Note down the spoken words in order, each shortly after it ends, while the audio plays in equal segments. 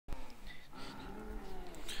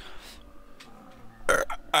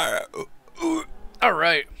All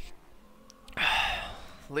right,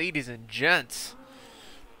 ladies and gents,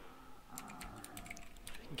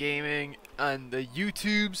 gaming on the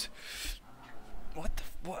YouTubes. What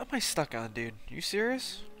am I stuck on, dude? You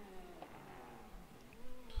serious?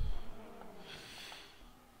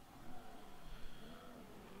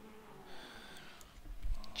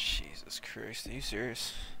 Jesus Christ, are you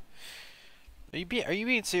serious? Are you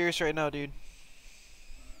being serious right now, dude?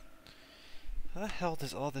 How the hell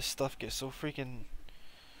does all this stuff get so freaking...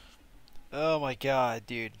 Oh my god,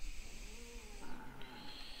 dude.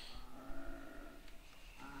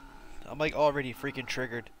 I'm like already freaking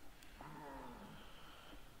triggered.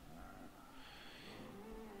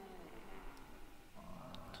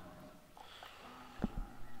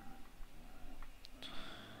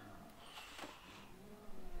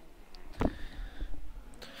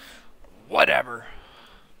 Whatever.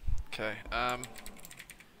 Okay,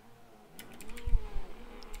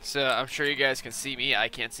 so I'm sure you guys can see me. I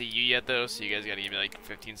can't see you yet though, so you guys gotta give me like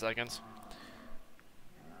 15 seconds.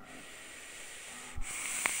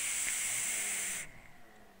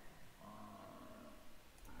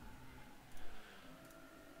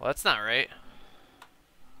 Well, that's not right.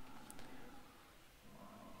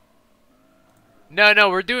 No,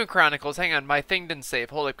 we're doing Chronicles. Hang on, my thing didn't save.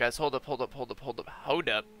 Hold up, guys. Hold up.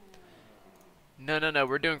 No,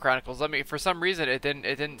 we're doing Chronicles. For some reason it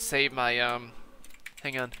didn't save my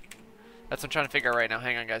hang on. That's what I'm trying to figure out right now.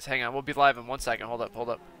 Hang on, guys. Hang on. We'll be live in 1 second. Hold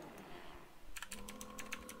up.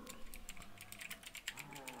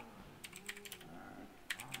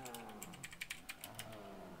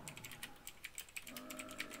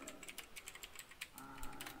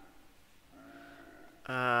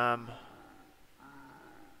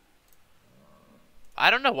 I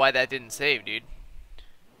don't know why that didn't save, dude.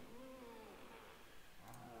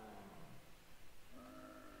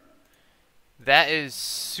 That is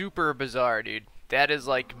super bizarre, dude. That is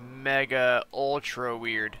like mega ultra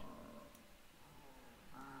weird.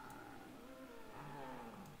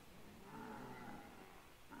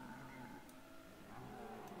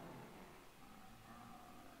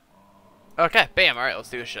 Okay, bam. Alright, let's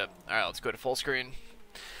do this shit. Alright, let's go to full screen.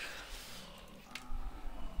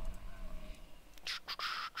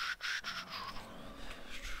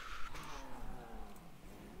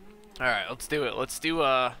 Alright, let's do it. Let's do,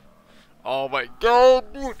 oh my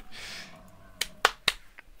god, dude.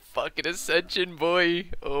 Fucking Ascension, boy.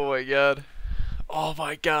 Oh my god. Oh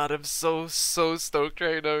my god, I'm so stoked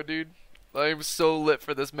right now, dude. I'm so lit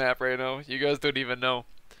for this map right now. You guys don't even know.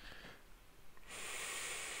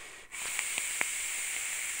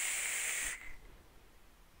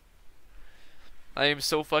 I am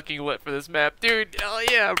so fucking lit for this map, dude. Hell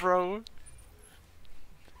yeah, bro.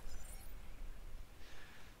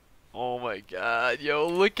 Oh my god, yo,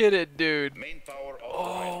 look at it, dude.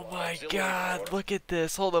 Oh my god, look at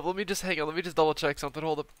this. Hold up, let me just hang on. Let me just double check something.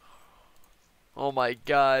 Hold up. Oh my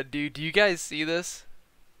god, dude. Do you guys see this?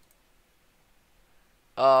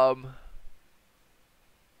 Okay,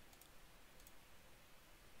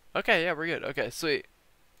 yeah, we're good. Okay, sweet.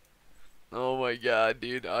 Oh my god,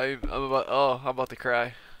 dude. I'm about to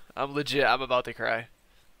cry. I'm about to cry.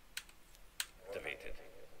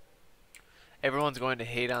 Everyone's going to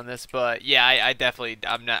hate on this, but yeah, I definitely,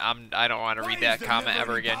 I don't want to read that comment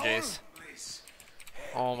ever again, Jace.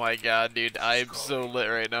 Oh my god, dude, I'm so lit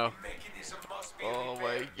right now. Oh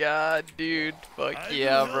my god, dude, fuck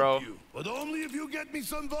yeah, bro. But only if you get me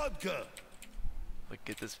some vodka. Look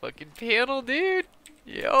at this fucking panel, dude.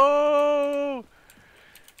 Yo.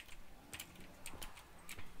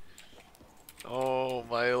 Oh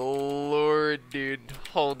my lord, dude.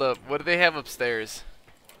 Hold up, what do they have upstairs?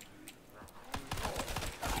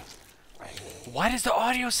 Why does the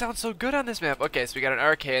audio sound so good on this map? Okay, so we got an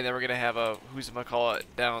arcade, and then we're gonna have a who's-it-call-it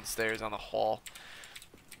downstairs on the hall.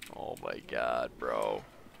 Oh my god, bro.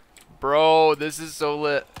 Bro, this is so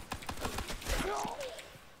lit.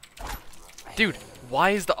 Dude,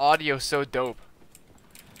 why is the audio so dope?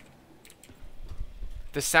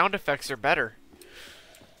 The sound effects are better.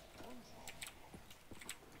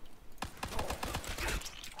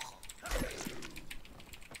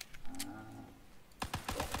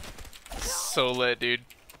 So lit, dude.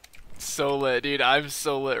 So lit, dude. I'm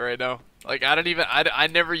so lit right now. Like, I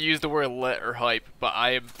never use the word lit or hype, but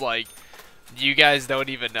I am, like, you guys don't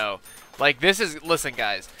even know. Like, listen,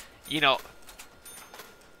 guys, you know,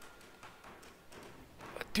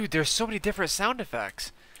 dude, there's so many different sound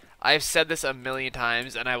effects. I've said this a million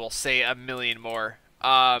times, and I will say a million more.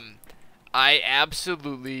 I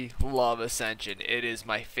absolutely love Ascension. It is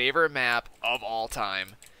my favorite map of all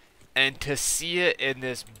time. And to see it in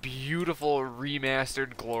this beautiful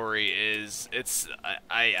remastered glory is,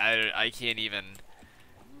 I can't even.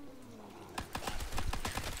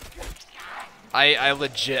 I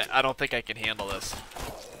legit, I don't think I can handle this.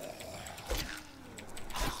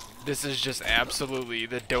 This is just absolutely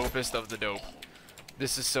the dopest of the dope.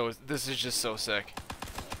 This is just so sick.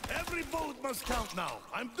 Every bullet must count now.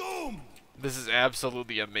 I'm doomed. This is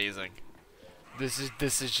absolutely amazing. This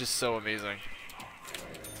is just so amazing.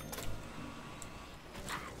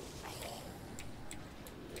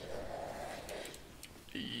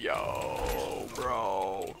 Yo,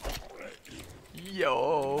 bro.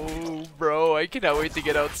 Yo, bro, I cannot wait to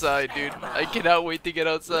get outside, dude. I cannot wait to get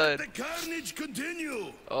outside. Let the carnage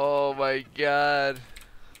continue. Oh my god.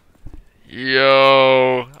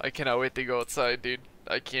 Yo, I cannot wait to go outside, dude.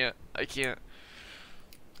 I can't.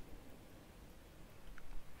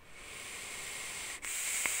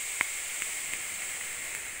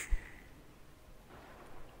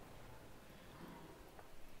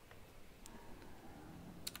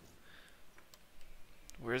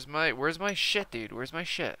 Where's my shit, dude? Where's my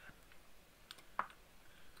shit?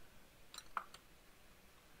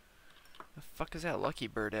 The fuck is that Lucky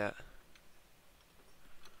Bird at?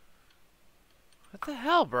 What the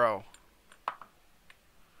hell, bro?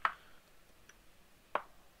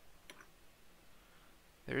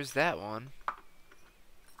 There's that one.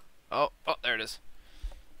 Oh, there it is.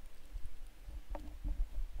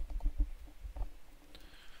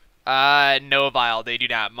 No, Vile, they do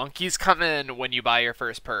not. Monkeys come in when you buy your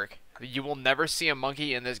first perk. You will never see a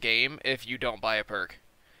monkey in this game if you don't buy a perk.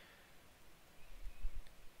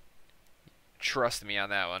 Trust me on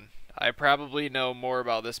that one. I probably know more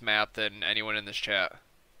about this map than anyone in this chat.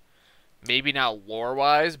 Maybe not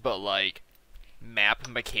lore-wise, but like map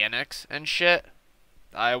mechanics and shit.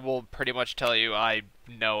 I will pretty much tell you I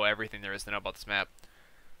know everything there is to know about this map.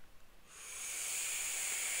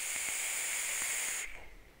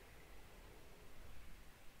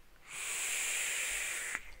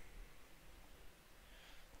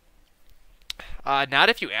 Not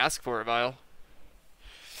if you ask for it, Vile.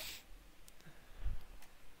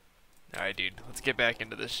 Alright, dude. Let's get back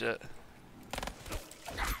into this shit.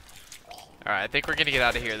 Alright, I think we're gonna get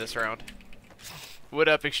out of here this round. What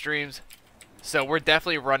up, Extremes? So, we're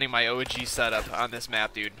definitely running my OG setup on this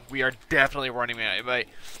map, dude. We are definitely running my...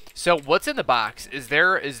 So, what's in the box? Is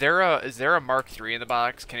there a Mark III in the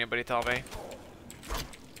box? Can anybody tell me?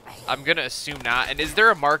 I'm gonna assume not. And is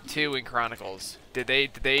there a Mark II in Chronicles? Did they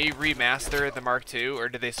remaster the Mark II, or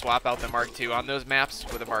did they swap out the Mark II on those maps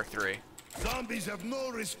with a Mark III? Zombies have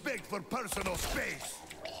no respect for personal space.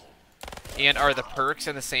 And are the perks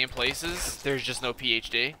in the same places? There's just no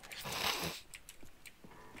PhD.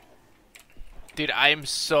 Dude, I'm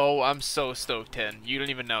so stoked, Tin. You don't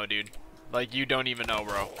even know, dude. Like, you don't even know,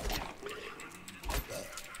 bro.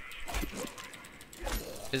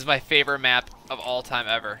 This is my favorite map of all time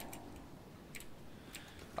ever.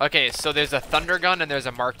 Okay, so there's a Thunder Gun and there's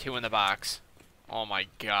a Mark II in the box. Oh my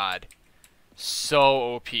god.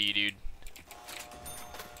 So OP, dude.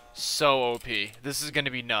 So OP. This is gonna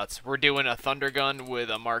be nuts. We're doing a Thunder Gun with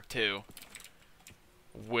a Mark II.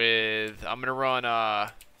 With... I'm gonna run,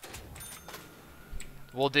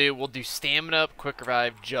 We'll do Stamina Up, Quick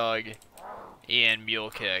Revive, Jug, and Mule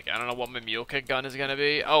Kick. I don't know what my Mule Kick gun is gonna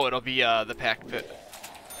be. Oh, it'll be, the Pack Pit.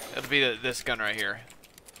 It'll be this gun right here.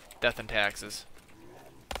 Death and Taxes.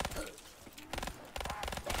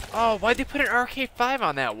 Oh, why'd they put an RK5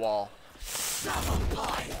 on that wall?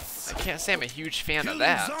 I can't say I'm a huge fan of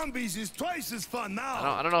that. Zombies is twice as fun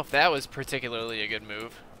now. I don't know if that was particularly a good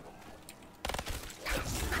move.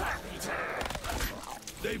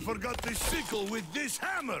 They forgot the sickle with this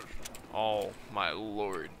hammer. Oh my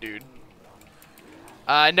lord, dude.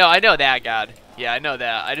 No, I know that, God. Yeah, I know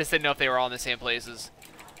that. I just didn't know if they were all in the same places.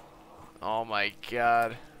 Oh my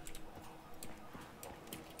god.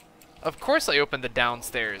 Of course I opened the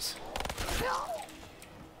downstairs.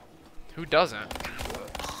 Who doesn't?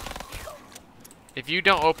 If you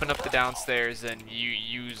don't open up the downstairs, then you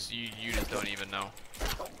just don't even know.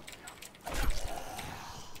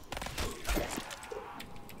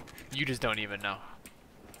 You just don't even know.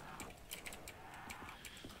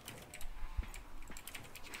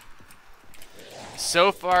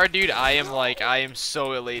 So far, dude, I am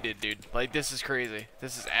so elated, dude. Like, this is crazy.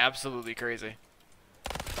 This is absolutely crazy.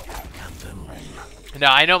 No,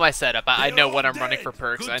 I know my setup. I know what I'm running for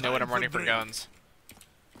perks. I know what I'm running for guns.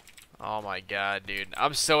 Oh my god, dude.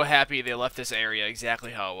 I'm so happy they left this area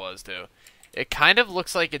exactly how it was, too. It kind of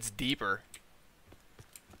looks like it's deeper.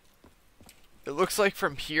 It looks like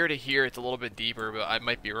from here to here it's a little bit deeper, but I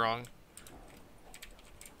might be wrong.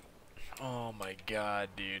 Oh my god,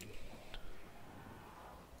 dude.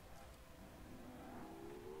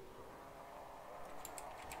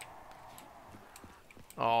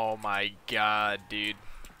 Oh my god, dude.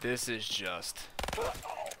 This is just...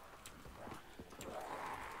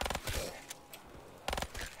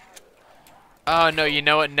 Oh, no, you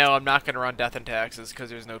know what? No, I'm not going to run Death and Taxes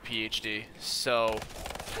because there's no PhD. So,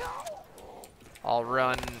 I'll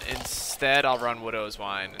run, instead, I'll run Widow's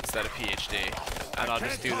Wine instead of PhD. And I'll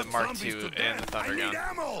just do the Mark II and the Thunder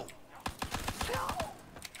Gun.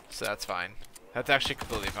 So that's fine. That's actually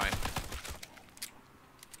completely fine.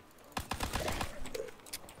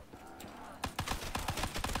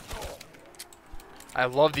 I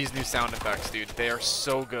love these new sound effects, dude. They are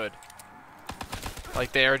so good.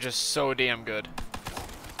 Like, they are just so damn good.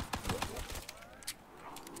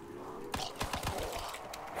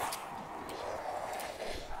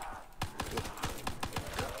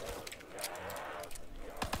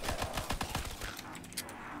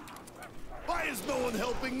 Why is no one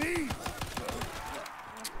helping me?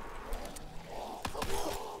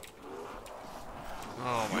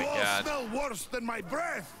 Oh my you all god. smell worse than my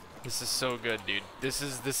breath. This is so good, dude. This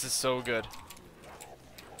is so good.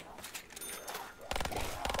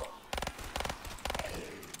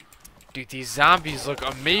 Dude, these zombies look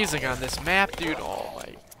amazing on this map, dude. Oh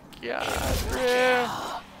my god,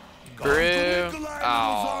 bruh. Bruh.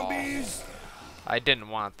 Oh. I didn't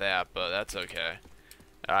want that, but that's okay.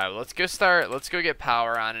 Alright, let's go start. Let's go get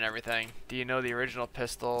power on and everything. Do you know the original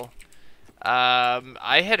pistol?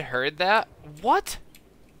 I had heard that. What?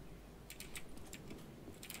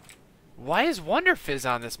 Why is Wonder Fizz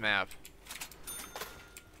on this map?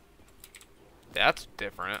 That's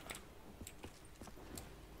different.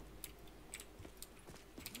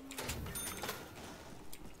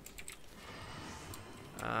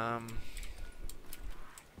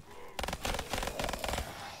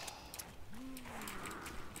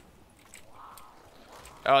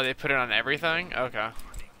 Oh, they put it on everything? Okay.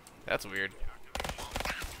 That's weird.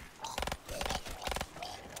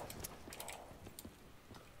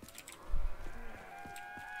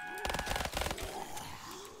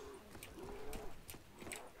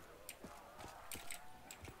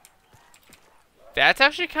 That's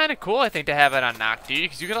actually kind of cool, I think, to have it on Noct, dude,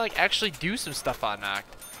 because you can, like, actually do some stuff on Noct.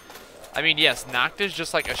 I mean, yes, Noct is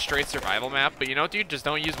just, like, a straight survival map, but you know, dude, just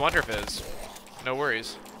don't use Wonder Fizz. No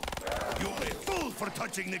worries. You're a fool for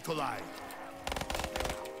touching Nikolai.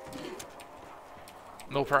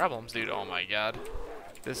 No problems, dude. Oh, my God.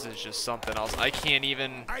 This is just something else. I can't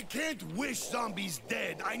even... I can't wish zombies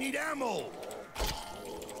dead. I need ammo.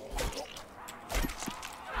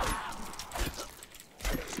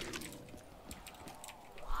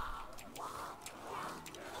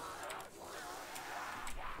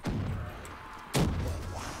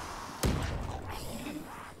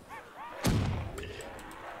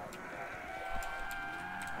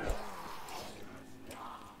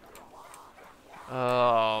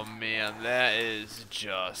 Oh, man. That is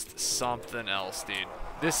just something else, dude.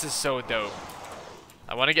 This is so dope.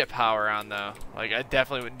 I want to get power on, though. Like, I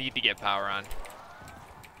definitely would need to get power on.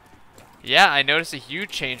 Yeah, I noticed a huge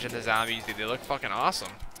change in the zombies, dude. They look fucking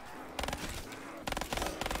awesome.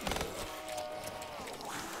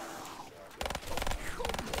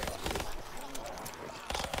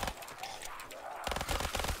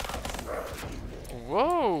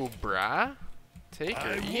 Whoa, brah. Take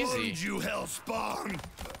her easy. I warned you, Hellspawn.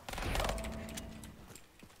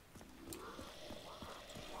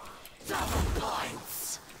 Double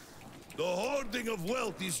points. The hoarding of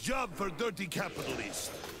wealth is job for dirty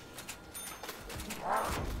capitalists.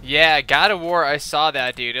 Yeah, God of War, I saw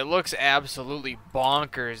that, dude. It looks absolutely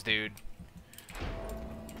bonkers, dude.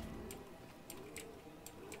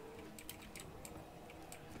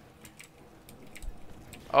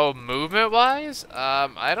 Oh, movement-wise?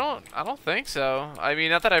 I don't think so. I mean,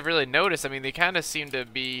 not that I've really noticed. I mean, they kind of seem to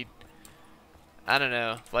be, I don't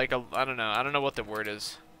know, like I don't know. I don't know what the word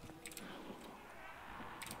is.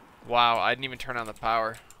 Wow, I didn't even turn on the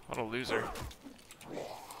power. What a loser.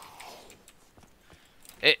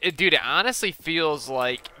 Dude, it honestly feels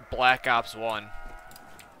like Black Ops 1.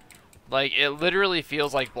 Like, it literally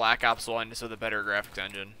feels like Black Ops 1 just with a better graphics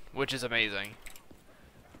engine, which is amazing.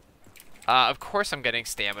 Of course I'm getting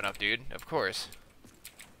stamina up, dude. Of course.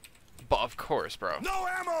 But of course, bro. No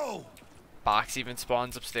ammo! Box even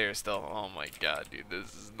spawns upstairs still. Oh my god, dude.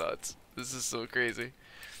 This is nuts. This is so crazy.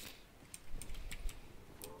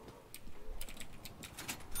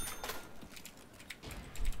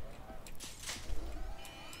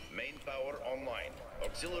 Main power online.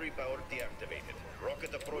 Auxiliary power deactivated.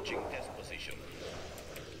 Rocket approaching test position.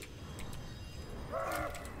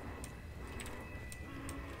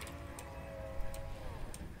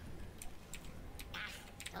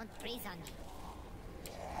 Don't freeze on me.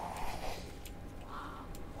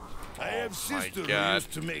 I have my sisters who God.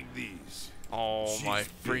 used to make these. Oh She's my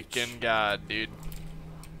bitch. freaking God, dude.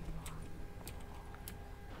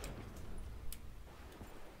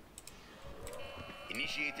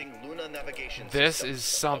 Initiating Luna navigation This system. is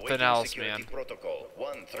something Awaiting else, security man. Protocol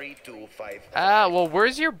 13255. Well,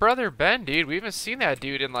 where's your brother Ben, dude? We haven't seen that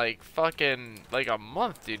dude in like fucking like a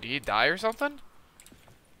month, dude. Did he die or something?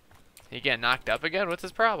 He get knocked up again? What's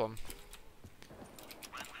his problem?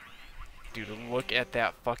 Dude, look at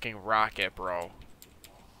that fucking rocket, bro.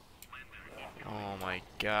 Oh my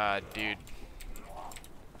God, dude.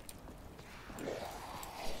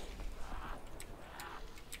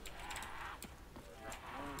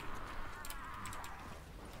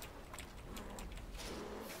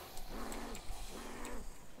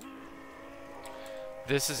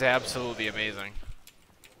 This is absolutely amazing.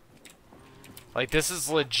 Like, this is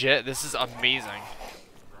legit. This is amazing.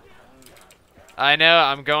 I know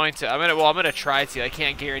I'm going to. I'm gonna try to. I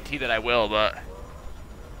can't guarantee that I will, but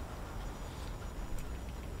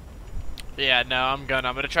yeah, no, I'm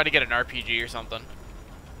gonna try to get an RPG or something.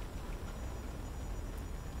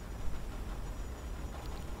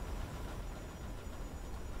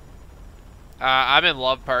 I'm in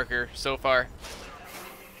love, Parker, so far.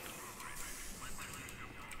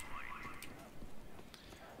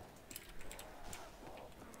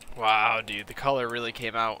 Wow, dude, the color really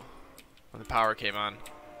came out when the power came on.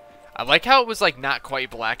 I like how it was like not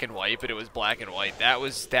quite black and white, but it was black and white. That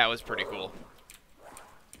was pretty cool.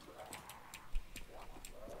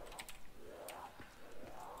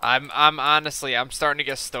 I'm honestly, I'm starting to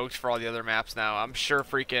get stoked for all the other maps now. I'm sure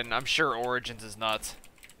Origins is nuts.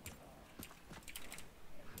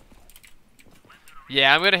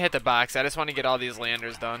 Yeah, I'm gonna hit the box. I just want to get all these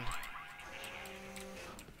landers done.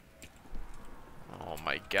 Oh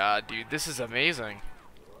my God, dude, this is amazing.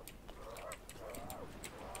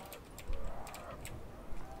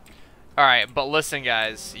 Alright, but listen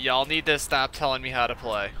guys, y'all need to stop telling me how to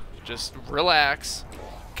play. Just relax,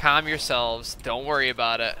 calm yourselves, don't worry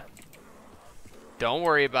about it. Don't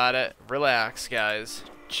worry about it, relax guys.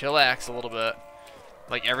 Chillax a little bit.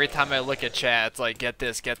 Like every time I look at chat, it's like get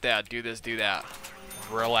this, get that, do this, do that.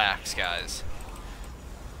 Relax guys.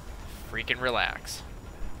 Freaking relax.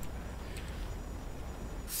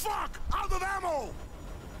 Fuck! Out of ammo!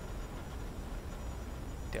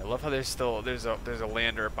 Yeah, I love how there's a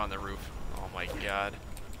lander up on the roof. Oh my God.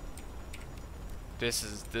 This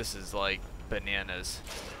is like bananas.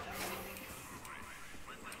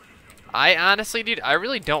 I honestly, dude, I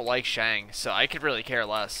really don't like Shang, so I could really care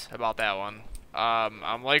less about that one.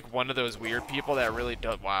 I'm like one of those weird people that really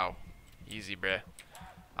does. Wow, easy, bruh.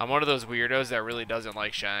 I'm one of those weirdos that really doesn't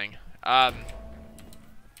like Shang.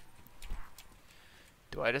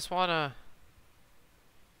 Do I just wanna?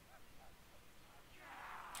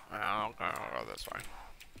 I'll go this way.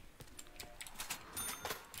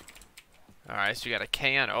 Alright, so you got a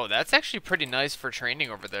can. Oh, that's actually pretty nice for training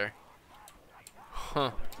over there.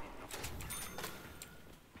 Huh.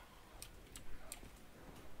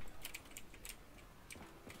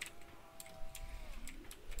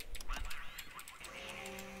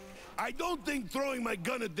 I don't think throwing my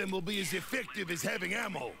gun at them will be as effective as having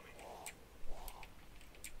ammo.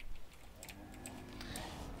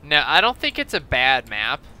 No, I don't think it's a bad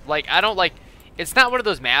map. Like, I don't like... It's not one of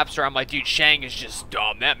those maps where I'm like, dude, Shang is just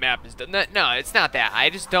dumb. That map is dumb. No, it's not that. I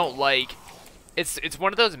just don't like... It's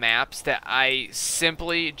one of those maps that I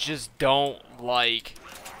simply just don't like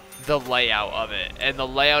the layout of it. And the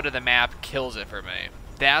layout of the map kills it for me.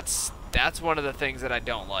 That's one of the things that I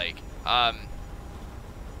don't like.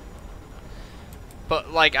 But,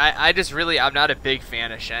 like, I just really... I'm not a big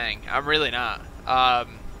fan of Shang. I'm really not.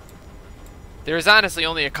 There's honestly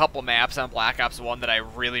only a couple maps on Black Ops 1 that I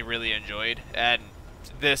really, really enjoyed, and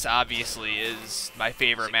this obviously is my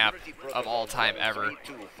favorite map of all time ever.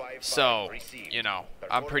 So, you know,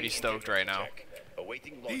 I'm pretty stoked right now.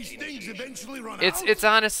 These things eventually run out. It's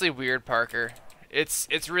honestly weird, Parker.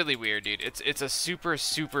 It's really weird, dude. It's a super,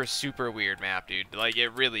 super, super weird map, dude. Like, it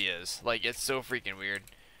really is. Like, it's so freaking weird.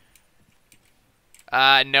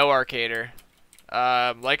 No Arcader.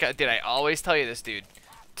 Did I always tell you this, dude?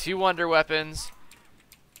 2 wonder weapons,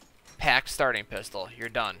 packed starting pistol. You're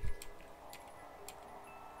done.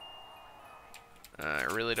 I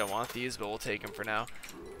really don't want these, but we'll take them for now.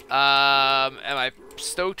 Am I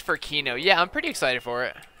stoked for Kino? Yeah, I'm pretty excited for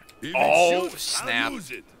it. Oh, snap.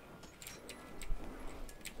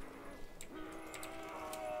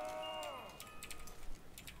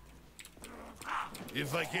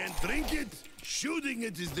 If I can't drink it, shooting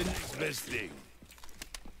it is the next best thing.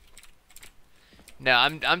 No,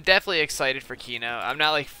 I'm definitely excited for Kino. I'm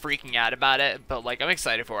not like freaking out about it, but like I'm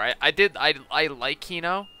excited for it. I like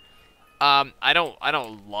Kino. I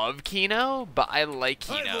don't love Kino, but I like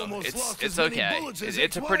Kino. It's okay.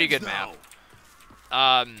 It's a pretty good map.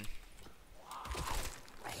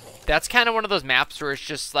 That's kind of one of those maps where it's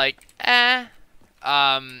just like,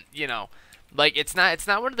 you know, like it's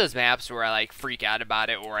not one of those maps where I like freak out about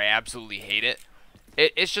it or I absolutely hate it.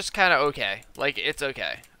 It's just kind of okay. Like it's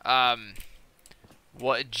okay.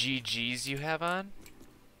 What GGs you have on?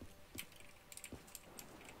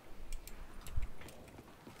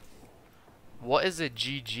 What is a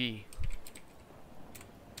GG?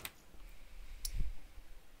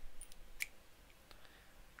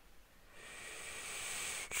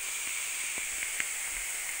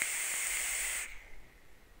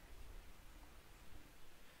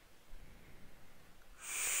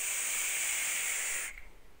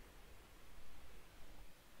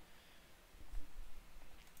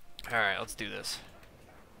 Alright, let's do this.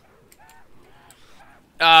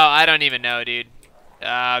 Oh, I don't even know, dude.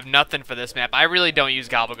 Nothing for this map. I really don't use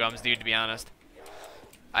Gobblegums, dude, to be honest.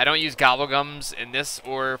 I don't use Gobblegums in this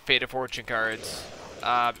or Fate of Fortune cards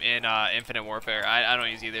in Infinite Warfare. I don't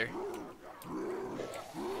use either.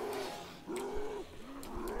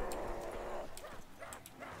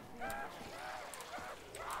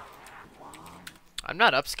 I'm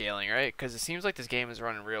not upscaling, right? Because it seems like this game is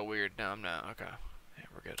running real weird. No, I'm not. Okay. Yeah,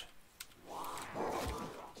 we're good.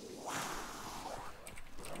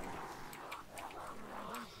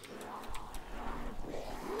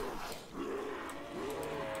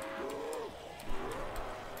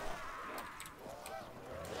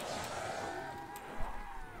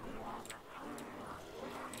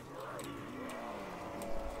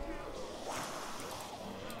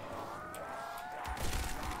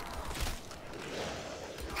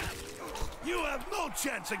 You have no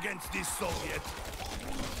chance against this Soviet.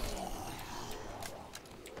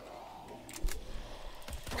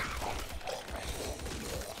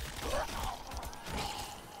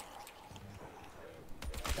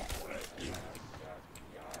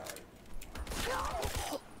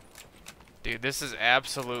 Dude, this is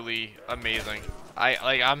absolutely amazing.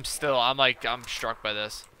 I'm struck by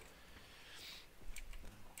this.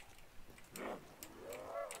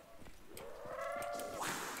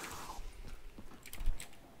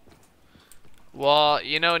 Well,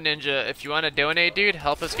 you know, Ninja, if you want to donate, dude,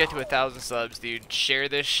 help us get to 1,000 subs, dude. Share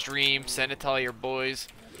this stream, send it to all your boys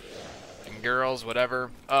and girls, whatever.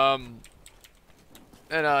 And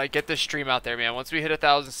get this stream out there, man. Once we hit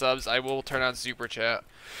 1,000 subs, I will turn on Super Chat.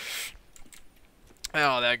 And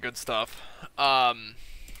all that good stuff. But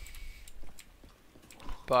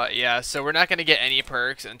yeah, so we're not going to get any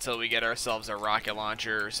perks until we get ourselves a rocket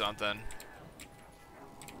launcher or something.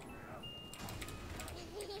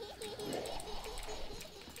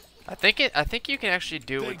 I think you can actually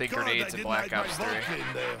do it with the grenades in Black Ops 3.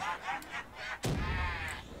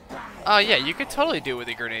 Oh yeah, you could totally do it with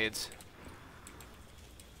the grenades.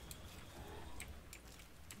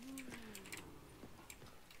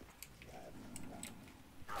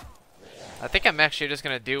 I think I'm actually just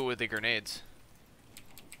gonna do it with the grenades.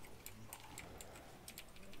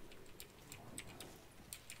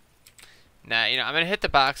 Nah, you know, I'm gonna hit the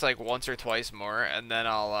box like once or twice more, and then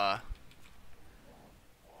I'll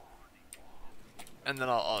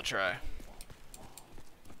try.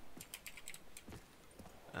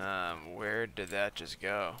 Where did that just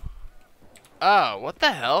go? Oh, what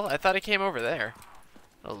the hell? I thought it came over there.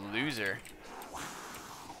 What a loser.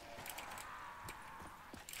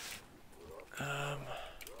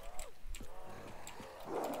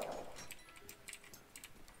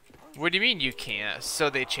 What do you mean you can't? So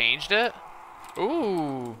they changed it?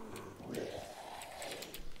 Ooh.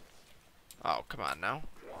 Oh, come on now.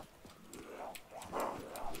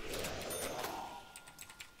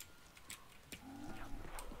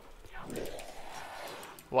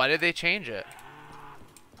 Why did they change it?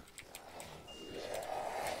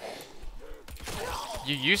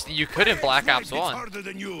 You could in Black Ops 1. Harder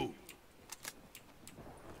than you.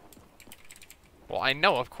 Well, I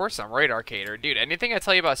know, of course I'm right, Arcader. Dude, anything I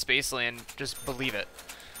tell you about Spaceland, just believe it.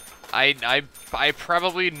 I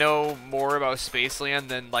probably know more about Spaceland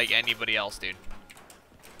than, like, anybody else, dude.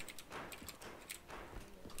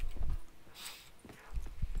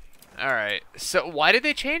 Alright, so why did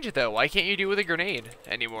they change it, though? Why can't you do it with a grenade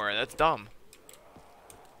anymore? That's dumb.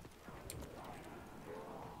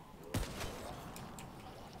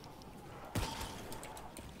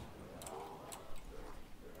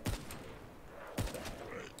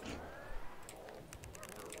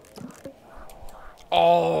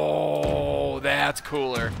 Oh, that's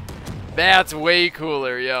cooler. That's way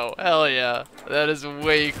cooler, yo. Hell yeah. That is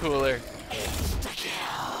way cooler.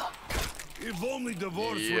 If only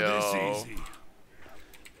divorce were this easy.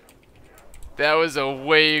 That was a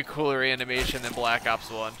way cooler animation than Black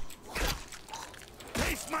Ops 1.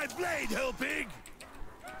 Taste my blade, hell pig!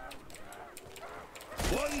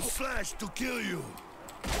 One slash to kill you.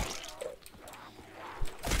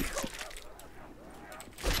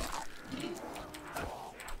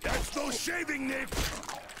 That's no shaving, Nick!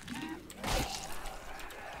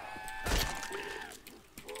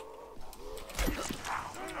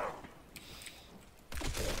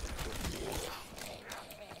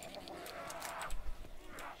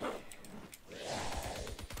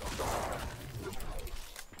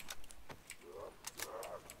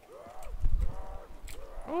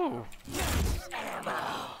 Ooh.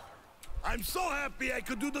 I'm so happy I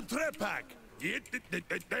could do the trap pack. Yay,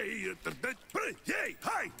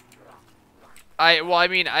 hi! I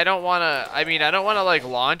mean, I don't wanna like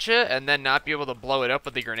launch it and then not be able to blow it up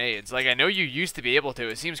with the grenades. Like, I know you used to be able to.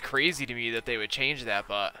 It seems crazy to me that they would change that,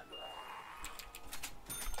 but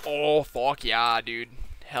oh fuck yeah, dude.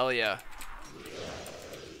 Hell yeah.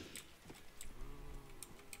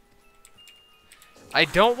 I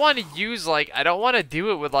don't want to use I don't want to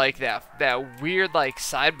do it with like that weird like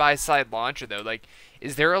side-by-side launcher though. Like,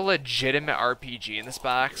 is there a legitimate RPG in this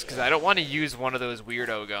box? Because I don't want to use one of those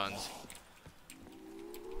weirdo guns.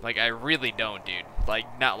 Like, I really don't, dude.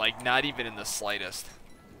 Not even in the slightest.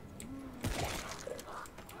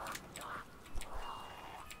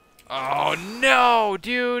 Oh no,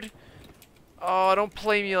 dude. Oh, don't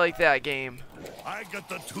play me like that, game. I got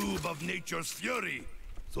the tube of nature's fury.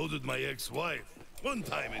 So did my ex-wife. One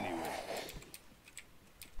time, anyway.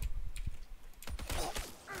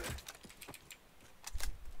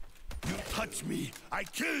 You touch me, I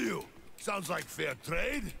kill you. Sounds like fair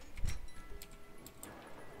trade.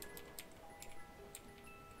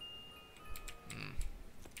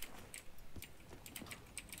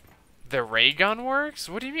 The ray gun works?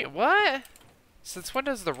 What do you mean? What? Since when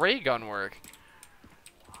does the ray gun work?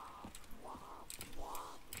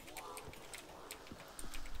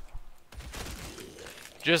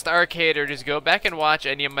 Just arcade, or just go back and watch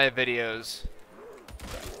any of my videos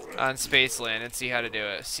on Spaceland and see how to do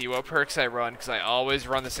it. See what perks I run, because I always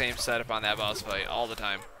run the same setup on that boss fight all the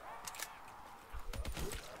time.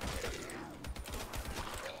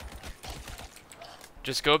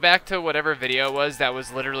 Just go back to whatever video it was that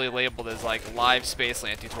was literally labeled as like live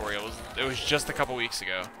Spaceland tutorial. It was just a couple weeks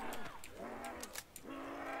ago.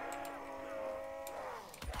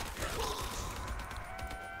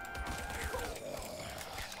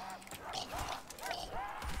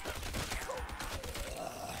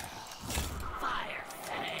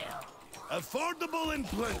 Affordable and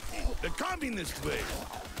plenty. The communist way.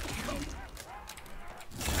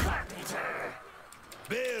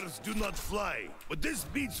 Bears do not fly, but this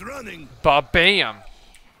beats running. Ba-bam!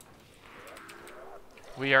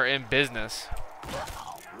 We are in business.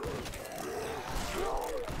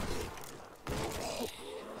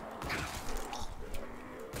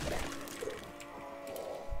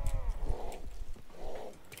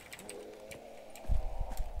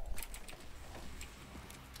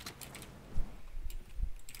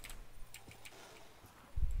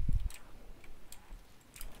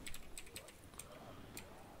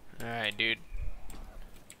 Alright, dude.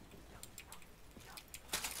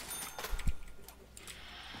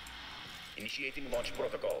 Initiating launch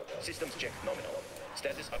protocol. Systems check nominal.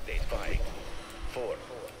 Status update 5, 4,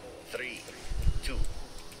 3, 2,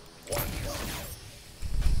 1.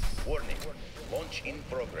 Warning. Launch in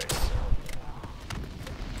progress.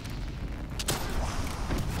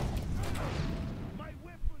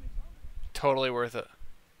 Totally worth it.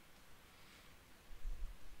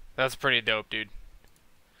 That's pretty dope, dude.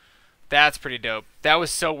 That's pretty dope. That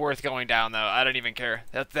was so worth going down, though. I don't even care.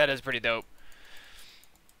 That is pretty dope.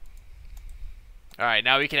 Alright,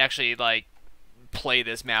 now we can actually, like, play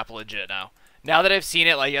this map legit now. Now that I've seen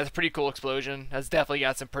it, like, that's a pretty cool explosion. That's definitely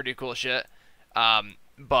got some pretty cool shit.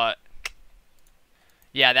 But,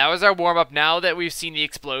 yeah, that was our warm-up. Now that we've seen the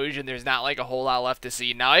explosion, there's not, like, a whole lot left to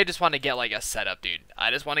see. Now I just want to get, like, a setup, dude.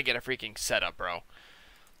 I just want to get a freaking setup, bro.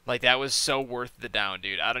 Like, that was so worth the down,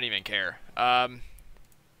 dude. I don't even care.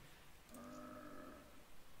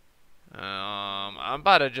 I'm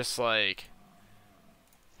about to just, like,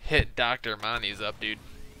 hit Dr. Mani's up, dude.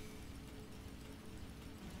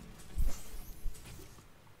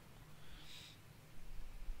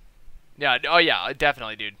 Yeah, oh yeah,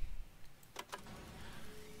 definitely, dude.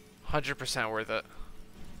 100% worth it.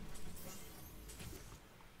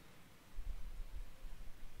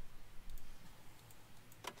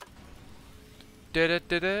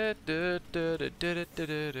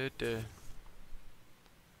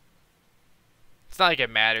 It's not like it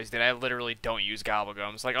matters, dude. I literally don't use gobble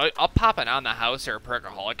gums. Like, I'll pop it on the house or a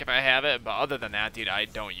perkaholic if I have it, but other than that, dude, I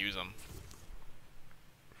don't use them.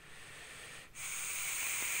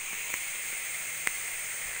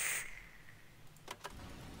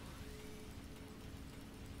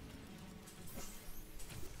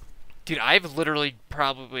 Dude, I've literally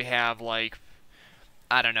probably have like,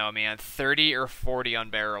 I don't know, man, 30 or 40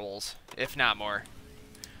 unbearables, if not more.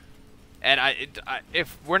 And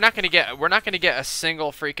if we're not gonna get a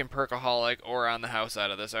single freaking perkaholic or on the house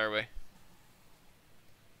out of this, are we?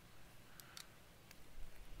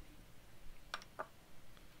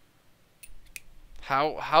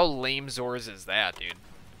 How lame Zors is that, dude?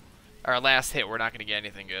 Our last hit, we're not gonna get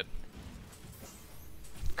anything good.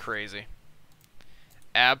 Crazy.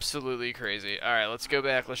 Absolutely crazy. Alright, let's go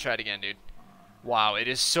back. Let's try it again, dude. Wow, it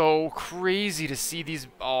is so crazy to see these.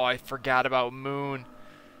 Oh, I forgot about Moon.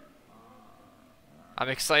 I'm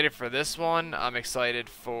excited for this one. I'm excited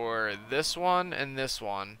for this one and this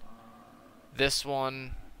one. This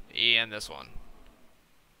one and this one.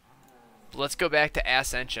 Let's go back to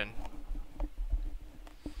Ascension.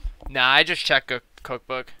 Nah, I just checked a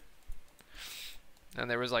cookbook. And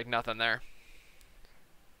there was like nothing there.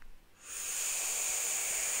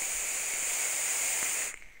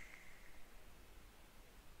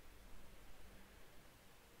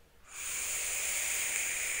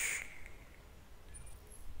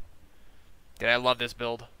 Dude, I love this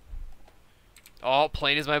build. Oh,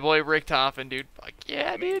 Plane is my boy Richtofen, dude. Fuck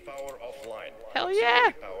yeah, dude. Power offline. Hell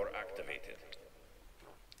yeah. Power activated.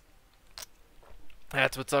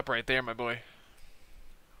 That's what's up right there, my boy.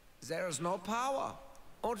 There's no power,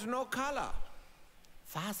 or no color.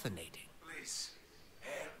 Fascinating. Please,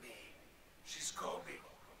 help me. She's coming.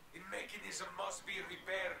 The mechanism must be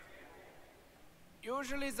repaired.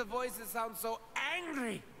 Usually the voices sound so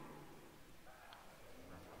angry.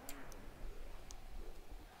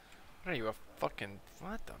 What are you, a fucking...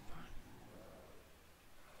 What the fuck?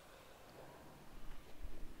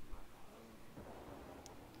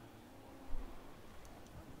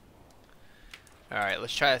 Alright,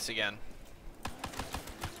 let's try this again.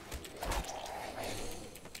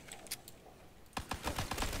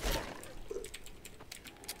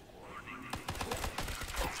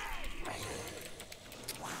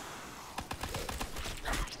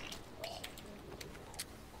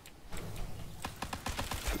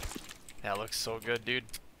 That looks so good, dude.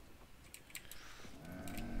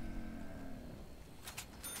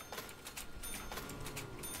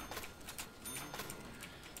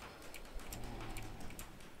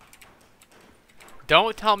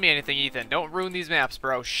 Don't tell me anything, Ethan. Don't ruin these maps,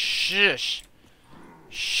 bro. Shush.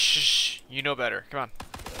 Shh. You know better. Come on.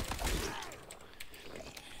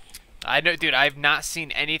 I know, dude, I've not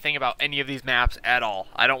seen anything about any of these maps at all.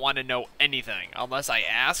 I don't want to know anything. Unless I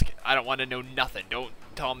ask, I don't want to know nothing. Don't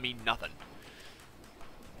tell me nothing.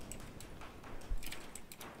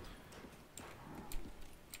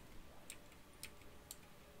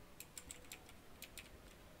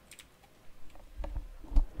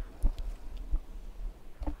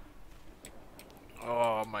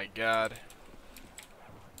 Oh my god.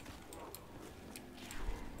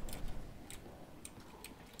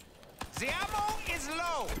 The ammo is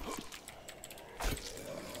low.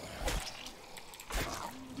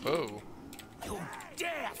 Oh. You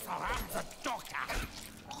dare surround the doctor?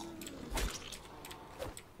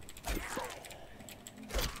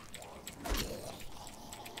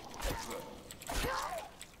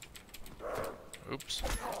 Oops.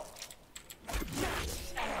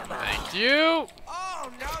 Thank you.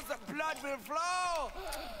 Oh, now the blood will flow.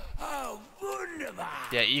 Oh, wunderbar.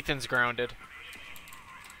 Yeah, Ethan's grounded.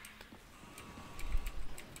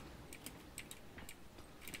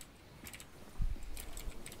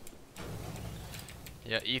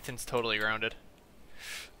 Yeah, Ethan's totally grounded.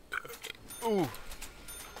 Ooh.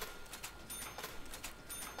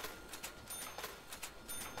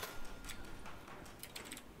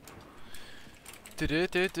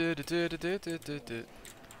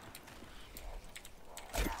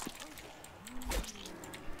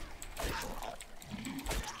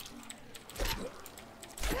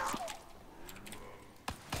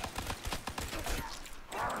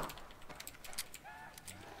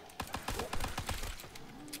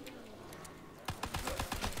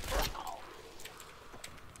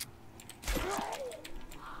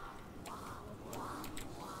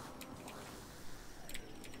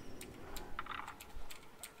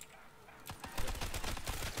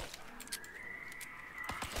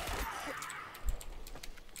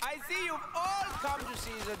 I see you've all come to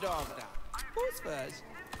see the doctor. Who's first?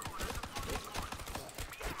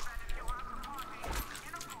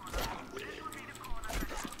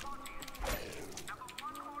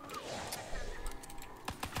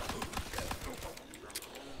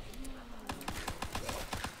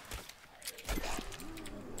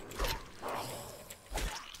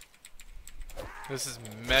 This is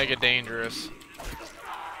mega dangerous.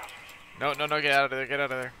 No, no, no, get out of there, get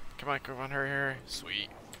out of there. Come on, hurry, hurry. Sweet.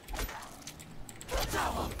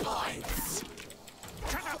 Double points.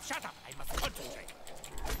 Shut up, I must concentrate.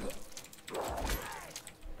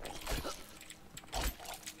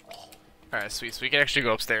 Alright, sweet, so we can actually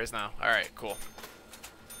go upstairs now. Alright, cool.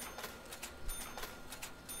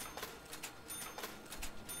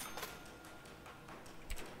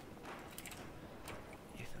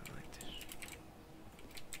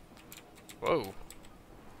 Whoa.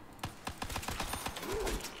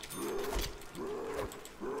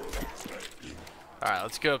 Alright,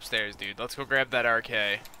 let's go upstairs, dude. Let's go grab that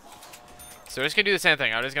RK. So we're just gonna do the same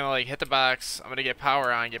thing. I'm just gonna like hit the box. I'm gonna get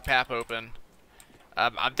power on, get PAP open.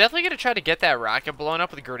 I'm definitely gonna try to get that rocket blown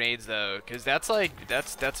up with grenades though, because that's like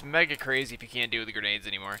that's mega crazy if you can't do it with grenades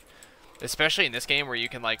anymore. Especially in this game where you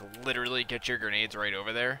can like literally get your grenades right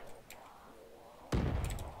over there.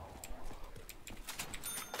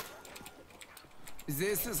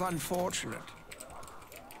 This is unfortunate.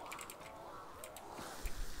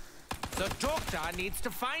 The doctor needs to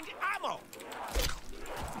find ammo.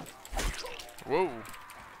 Whoa.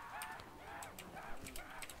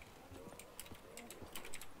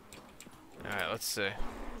 Alright, let's see.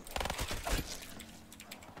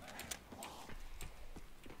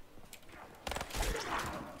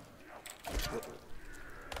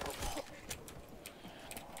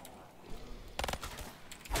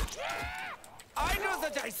 I know the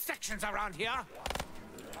dissections around here.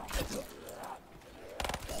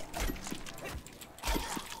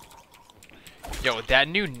 Yo, that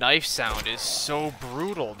new knife sound is so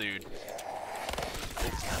brutal, dude.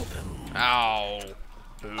 Ow.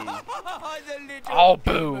 Boo. Oh,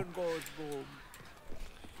 boo.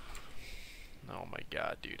 Oh my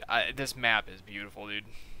god, dude. This map is beautiful, dude.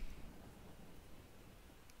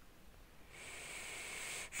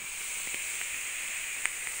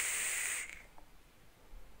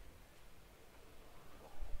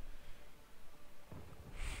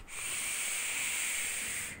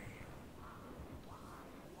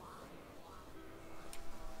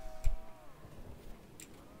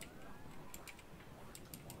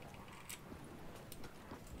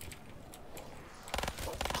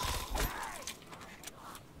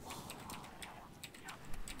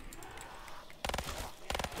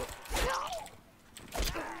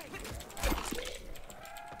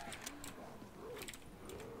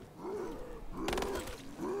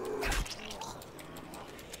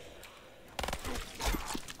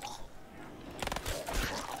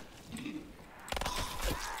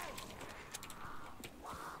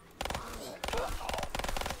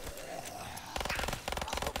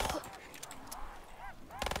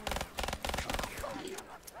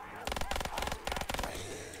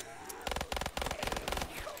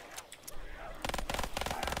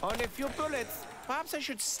 Only a few bullets. Perhaps I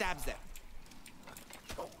should stab them.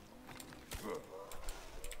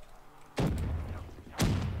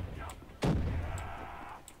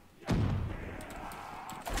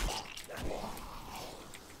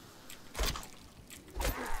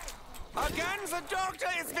 Again, the doctor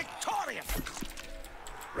is victorious.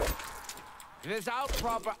 Without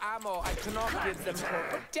proper ammo, I cannot give them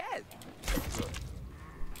proper death.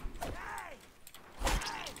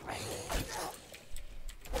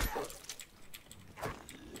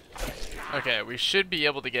 Okay, we should be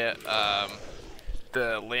able to get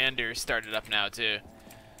the lander started up now too.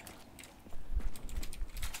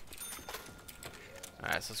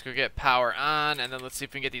 Alright, so let's go get power on, and then let's see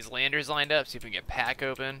if we can get these landers lined up, see if we can get pack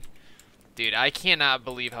open. Dude, I cannot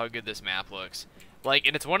believe how good this map looks. Like,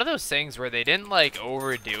 and it's one of those things where they didn't, like,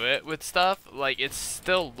 overdo it with stuff. Like, it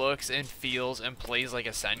still looks and feels and plays like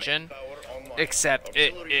Ascension, except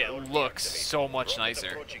it looks so much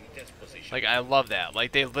nicer. Like, I love that.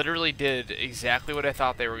 Like, they literally did exactly what I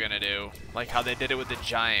thought they were going to do. Like, how they did it with the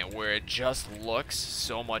Giant, where it just looks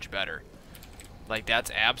so much better. Like,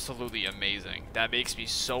 that's absolutely amazing. That makes me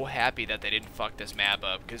so happy that they didn't fuck this map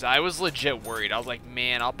up. Because I was legit worried. I was like,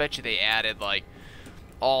 man, I'll bet you they added, like,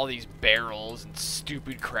 all these barrels and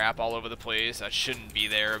stupid crap all over the place that shouldn't be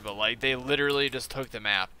there. But, like, they literally just took the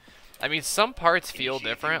map. I mean, some parts feel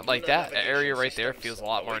different. Like, that area right there feels a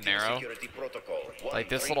lot more narrow. Like,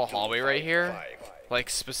 this little hallway right here, like,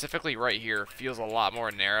 specifically right here, feels a lot more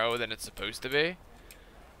narrow than it's supposed to be.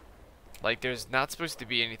 Like, there's not supposed to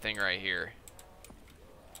be anything right here.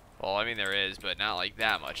 Well, I mean, there is, but not, like,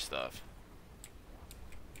 that much stuff.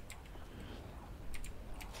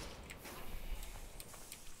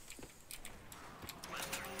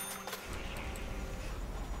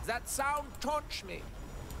 That sound touched me.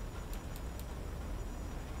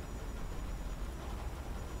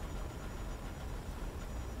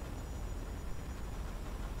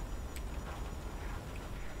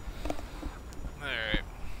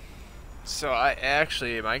 So I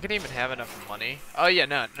actually, am I gonna even have enough money? Oh yeah,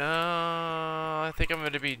 no, I think I'm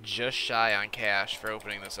gonna be just shy on cash for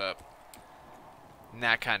opening this up. And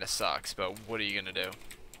that kind of sucks, but what are you gonna do?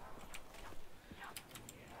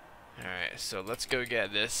 Alright, so let's go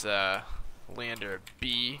get this lander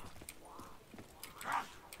B.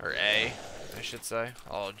 Or A, I should say.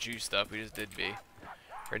 All juiced up, we just did B.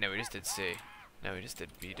 Or no, we just did C. No, we just did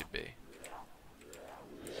B to B.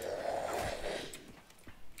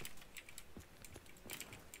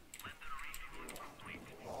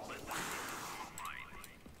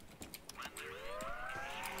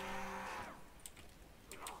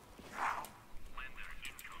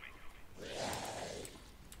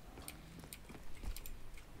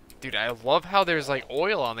 Dude, I love how there's like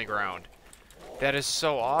oil on the ground. That is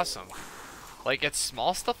so awesome. Like, it's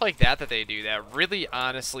small stuff like that that they do that really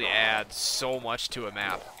honestly adds so much to a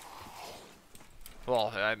map.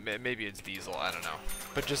 Well, maybe it's diesel, I don't know.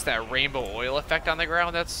 But just that rainbow oil effect on the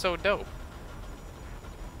ground, that's so dope.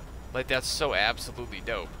 Like, that's so absolutely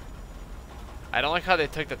dope. I don't like how they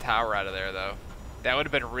took the tower out of there, though. That would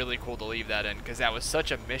have been really cool to leave that in, because that was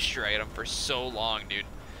such a mystery item for so long, dude.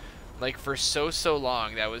 Like, for so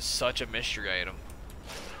long, that was such a mystery item.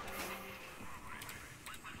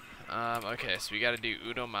 Okay, so we gotta do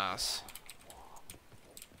Udo Mas.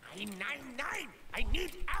 999! I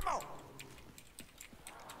need ammo!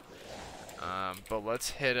 But let's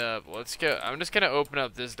hit up, let's go, I'm just gonna open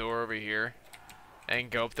up this door over here and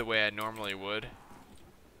go up the way I normally would.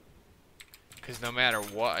 Because no matter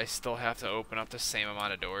what, I still have to open up the same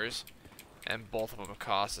amount of doors. And both of them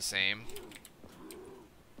cost the same.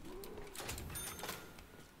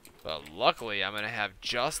 But luckily, I'm gonna have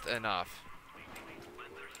just enough.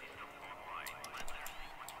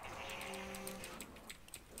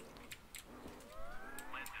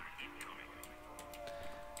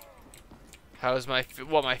 How's my,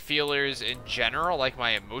 my feelers in general, like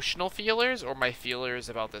my emotional feelers, or my feelers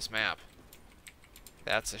about this map?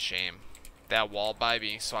 That's a shame. That wall buy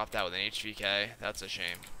being swapped out with an HVK, that's a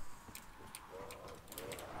shame.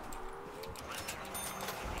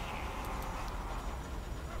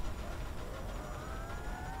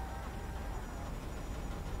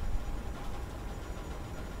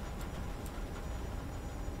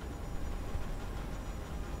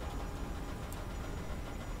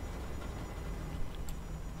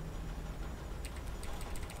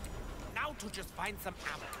 To just find some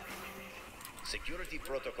ammo. Security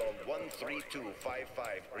protocol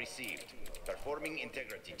 13255 received. Performing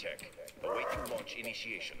integrity check. Awaiting launch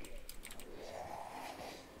initiation.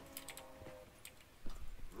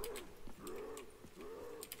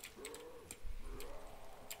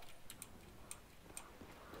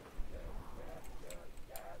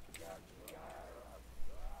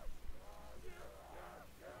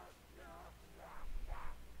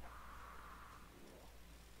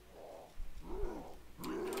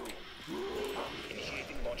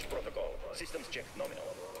 Systems check nominal.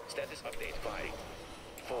 Status update 5,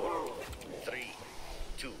 4, 3,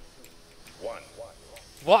 2, 1.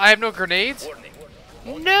 What? I have no grenades?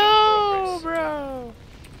 Warning. No, bro.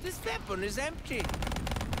 This weapon is empty.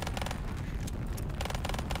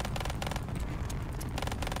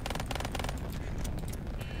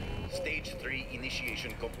 Stage 3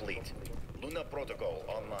 initiation complete. Luna protocol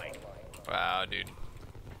online. Wow, dude.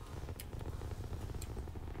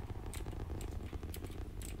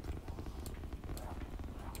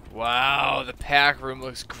 Wow, the pack room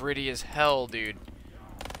looks gritty as hell, dude.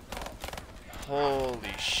 Holy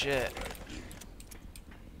shit.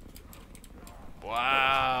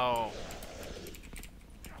 Wow.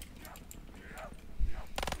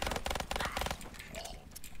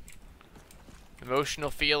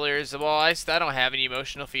 Emotional feelers. Well, I don't have any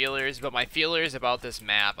emotional feelers, but my feelers about this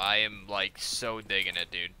map, I am, like, so digging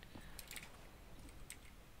it, dude.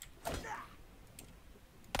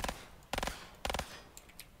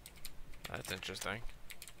 That's interesting.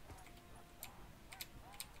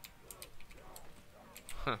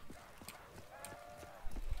 Huh.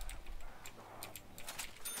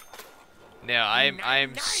 No,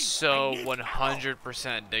 I'm so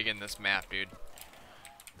 100% digging this map, dude.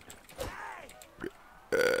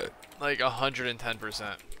 Like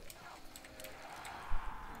 110%.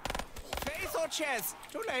 Face or chest?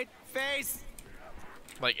 Too late. Face.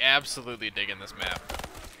 Like absolutely digging this map.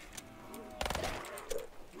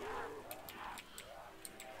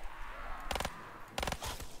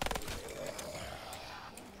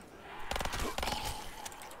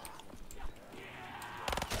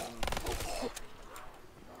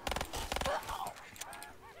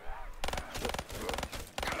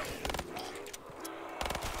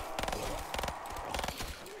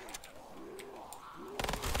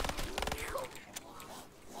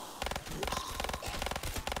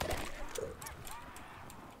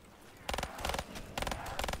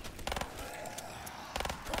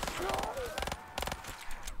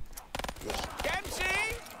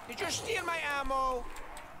 steal my ammo.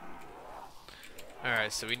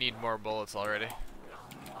 Alright, so we need more bullets already.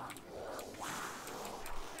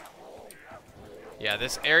 Yeah,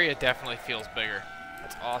 this area definitely feels bigger.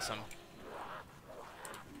 That's awesome.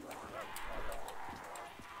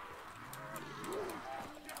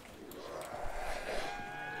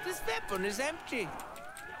 This weapon is empty.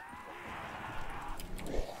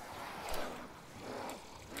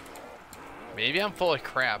 Maybe I'm full of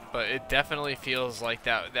crap, but it definitely feels like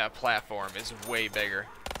that platform is way bigger.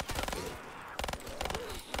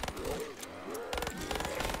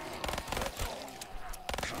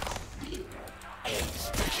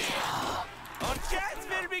 Our chance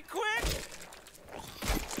will be quick.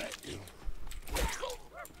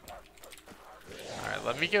 Alright,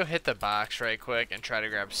 let me go hit the box right quick and try to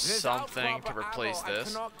grab something to replace this.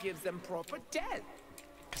 I cannot give them proper death.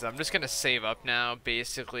 Because I'm just going to save up now,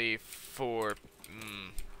 basically, for,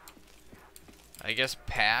 I guess,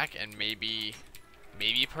 pack and maybe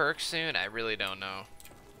perk soon. I really don't know.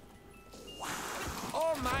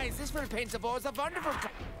 Oh my, this will paint the balls a wonderful.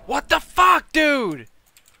 What the fuck, dude?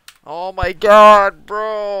 Oh my god,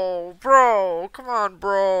 bro. Bro, come on,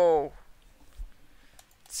 bro.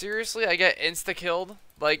 Seriously, I get insta-killed?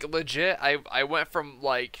 Like, legit, I went from,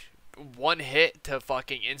 like, one hit to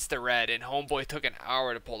fucking insta-red, and homeboy took an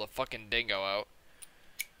hour to pull the fucking dingo out.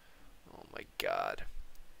 Oh my god.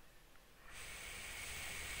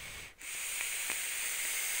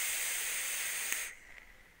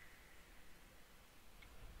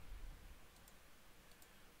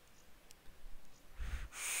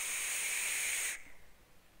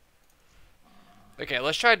 Okay,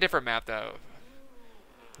 let's try a different map, though.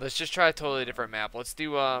 Let's just try a totally different map. Let's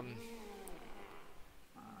do,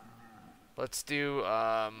 let's do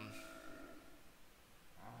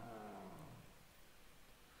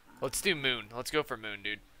Moon. Let's go for Moon,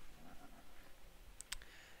 dude.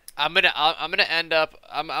 I'm gonna end up.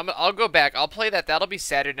 I'll go back. I'll play that. That'll be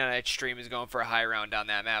Saturday night stream. Is going for a high round on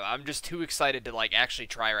that map. I'm just too excited to like actually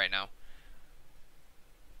try right now.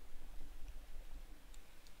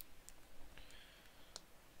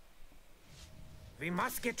 We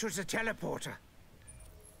must get to the teleporter.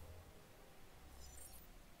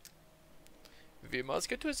 We must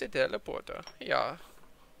get to the teleporter. Yeah.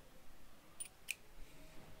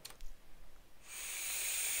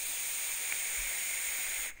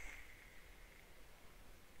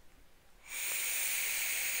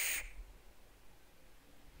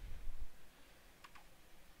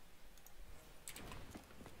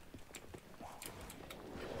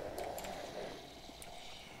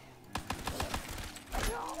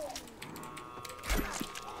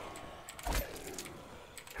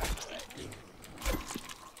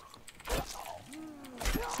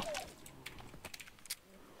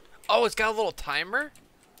 Oh, it's got a little timer?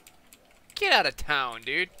 Get out of town,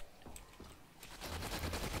 dude.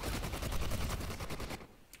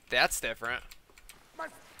 That's different.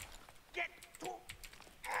 Must get to.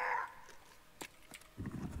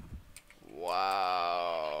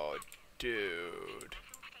 Wow, dude.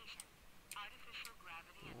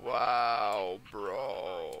 Wow,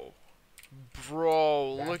 bro.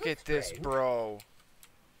 Bro, look at this, bro.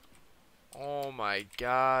 Oh my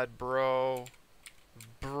god, bro.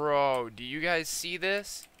 Bro, do you guys see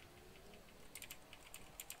this?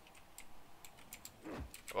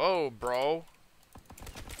 Oh, bro.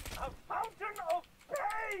 A fountain of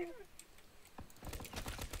pain.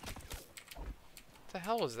 What the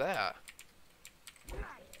hell was that?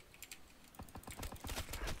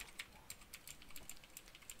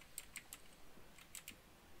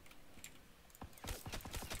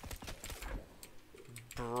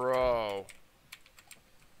 Bro.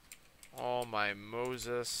 Oh my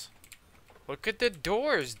Moses. Look at the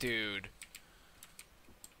doors, dude.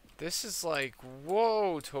 This is like,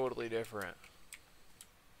 whoa, totally different.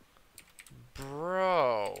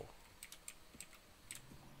 Bro.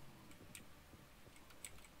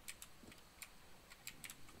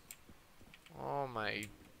 Oh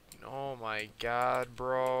my god,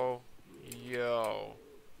 bro. Yo.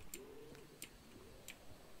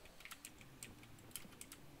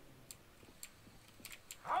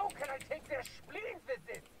 How can I take their spleens with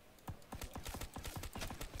this?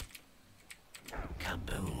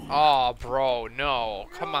 Kaboom. Oh, bro, no.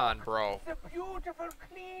 Come on, bro. The beautiful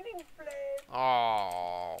cleaning flame.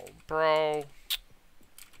 Oh, bro.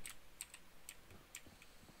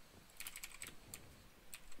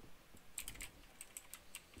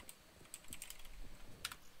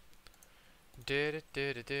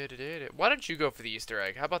 Why don't you go for the Easter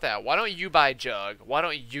egg? How about that? Why don't you buy Jug? Why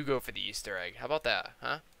don't you go for the Easter egg? How about that,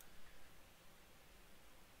 huh?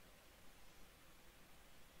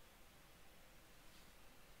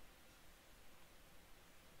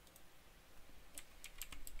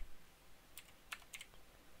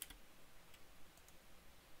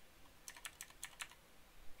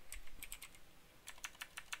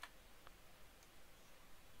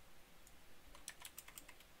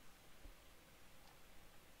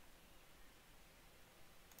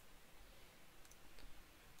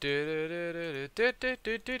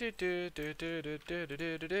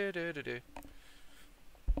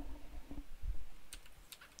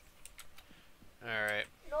 Alright.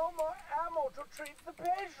 No more ammo to treat the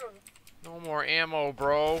patient. No more ammo,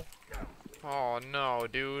 bro. Oh no,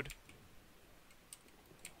 dude.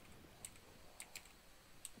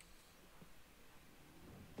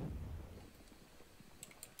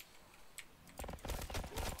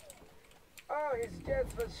 Oh, his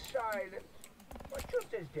death was silent, but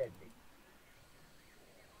just as deadly.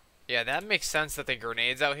 Yeah, that makes sense that the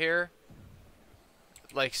grenades out here,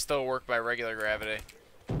 like, still work by regular gravity.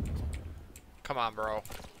 Come on, bro.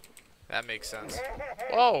 That makes sense.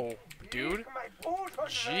 Whoa, dude.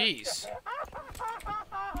 Jeez.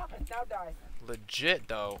 Now die. Legit,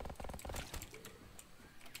 though.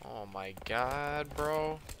 Oh my god,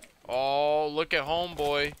 bro. Oh, look at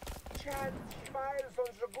homeboy. Chance smiles on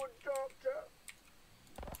the good doctor.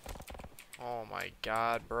 Oh my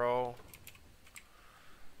god, bro.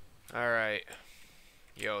 Alright.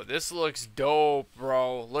 Yo, this looks dope,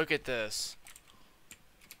 bro. Look at this.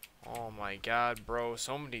 Oh my god, bro.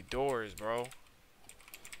 So many doors, bro.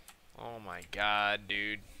 Oh my god,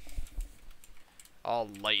 dude. All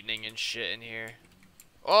lightning and shit in here.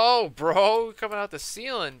 Oh, bro. Coming out the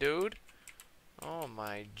ceiling, dude. Oh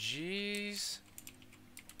my jeez.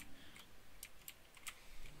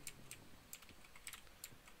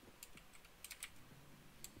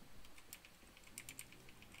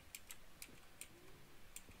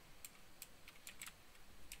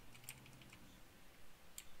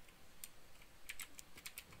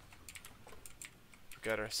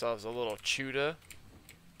 Got ourselves a little Chuda.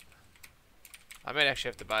 I might actually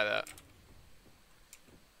have to buy that.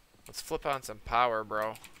 Let's flip on some power,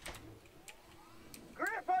 bro.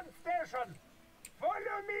 Griffin Station, follow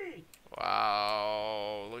me.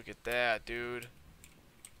 Wow, look at that, dude.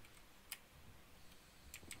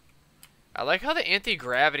 I like how the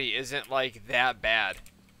anti-gravity isn't, like, that bad.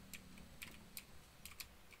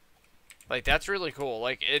 Like, that's really cool.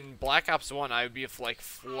 Like, in Black Ops 1, I would be, like,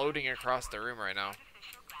 floating across the room right now.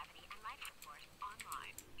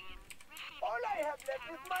 All I have left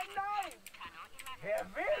is my knife. There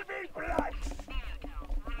will be blood.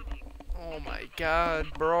 Oh my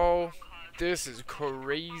god, bro. This is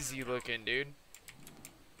crazy looking, dude.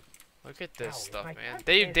 Look at this stuff, man.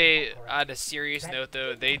 They, on a serious note,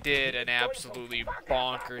 though, they did an absolutely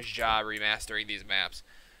bonkers job remastering these maps.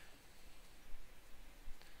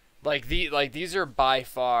 Like, these are by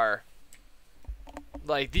far,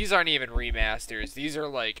 like, these aren't even remasters. These are,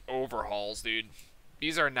 like, overhauls, dude.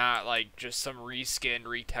 These are not, like, just some reskinned,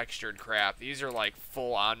 retextured crap. These are, like,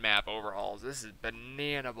 full on-map overhauls. This is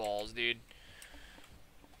banana balls, dude.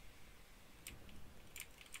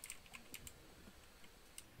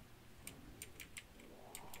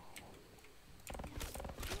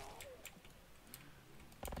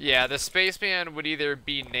 Yeah, the spaceman would either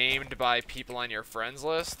be named by people on your friends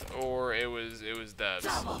list, or it was devs.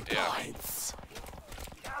 Double Yeah. points.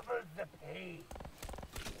 Double the pain.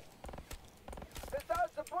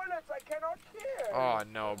 Without the bullets, I cannot kill. Oh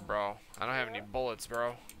no, bro. I don't have any bullets,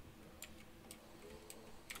 bro.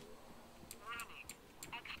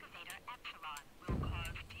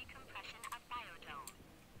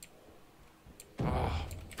 Oh,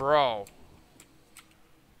 bro.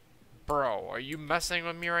 Bro, are you messing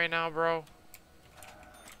with me right now, bro?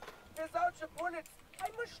 Without the bullets, I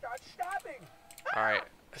must start stabbing. Alright,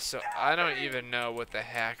 so I don't even know what the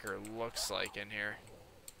hacker looks like in here.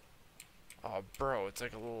 Oh, bro, it's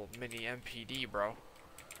like a little mini MPD, bro.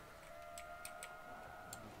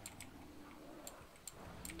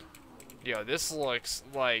 Yo, this looks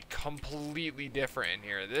like completely different in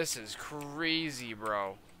here. This is crazy,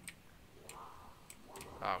 bro.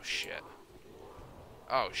 Oh, shit.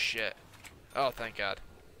 Oh, shit. Oh, thank God.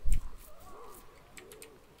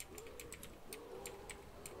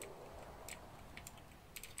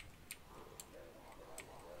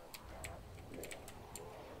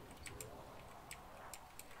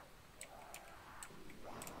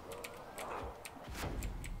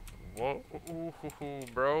 Whoa, ooh, hoo, hoo,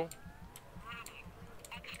 bro.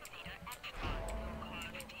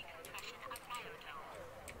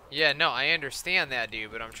 Yeah, no, I understand that,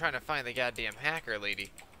 dude, but I'm trying to find the goddamn hacker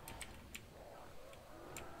lady.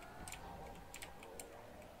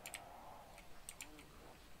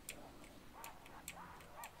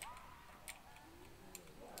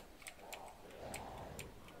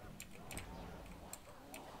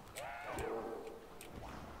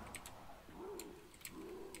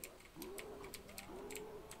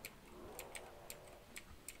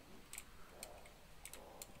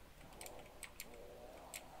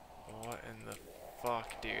 What in the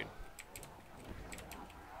fuck, dude?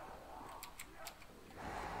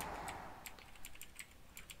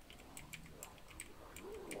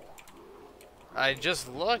 I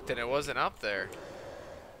just looked and it wasn't up there.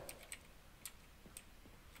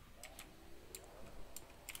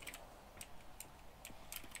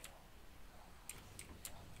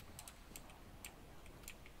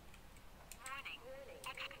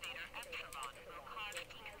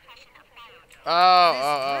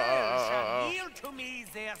 Oh. Yield to me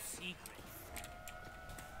their secrets.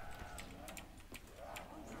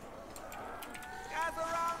 Gather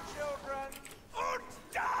round, children, and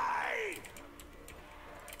die!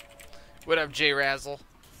 What up, J Razzle?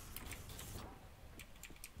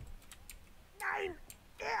 Nein,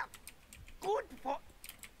 good for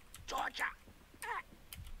Georgia.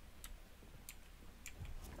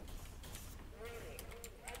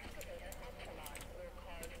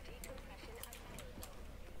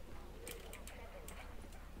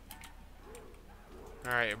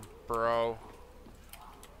 Alright, bro.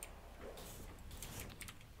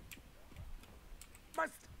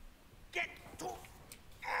 Must get to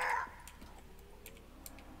air.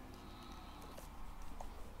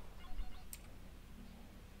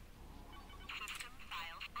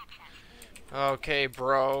 Okay,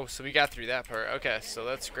 bro. So we got through that part. Okay, so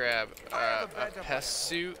let's grab a pest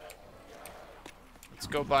suit. Let's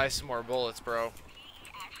go buy some more bullets, bro.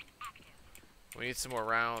 We need some more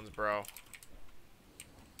rounds, bro.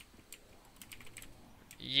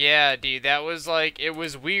 Yeah, dude, that was like, it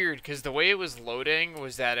was weird because the way it was loading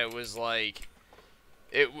was that it was like,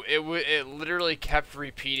 it literally kept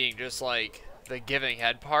repeating just like the giving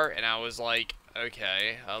head part, and I was like,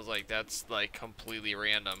 okay, I was like, that's like completely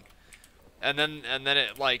random, and then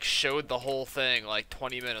it like showed the whole thing like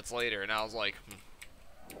 20 minutes later, and I was like,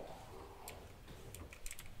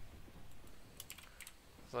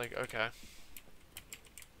 It's like, okay.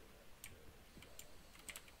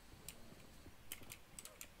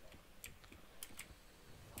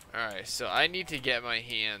 Alright, so I need to get my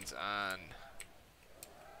hands on...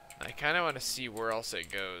 I kind of want to see where else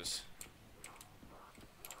it goes.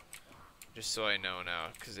 Just so I know now.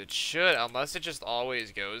 Because it should, unless it just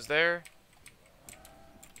always goes there.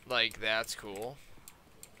 Like, that's cool.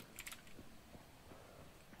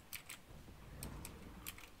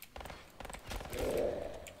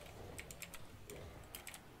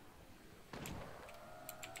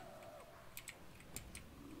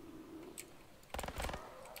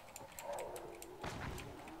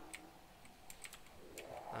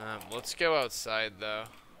 Let's go outside though,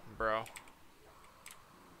 bro.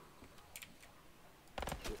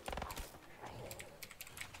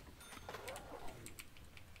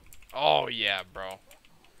 Oh yeah, bro.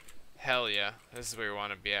 Hell yeah. This is where we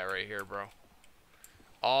want to be at right here, bro.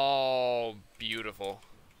 Oh, beautiful.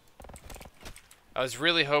 I was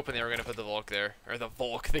really hoping they were going to put the Volk there. Or the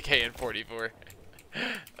Volk, the KN-44.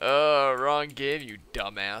 Oh, wrong game, you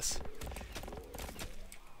dumbass.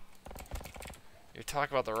 You're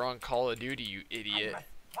talking about the wrong Call of Duty, you idiot.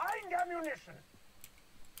 Find ammunition.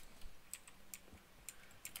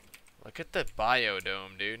 Look at the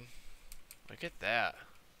biodome, dude. Look at that.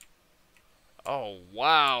 Oh,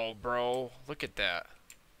 wow, bro. Look at that.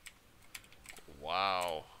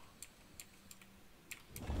 Wow.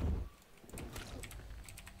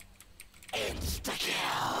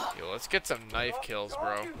 Insta-kill. Yo, let's get some knife kills,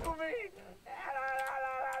 bro.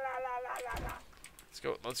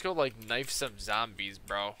 Let's go like knife some zombies,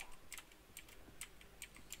 bro.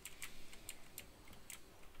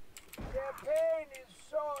 Their pain is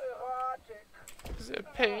so erotic. The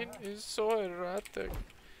pain is so erotic.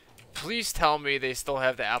 Please tell me they still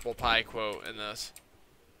have the apple pie quote in this.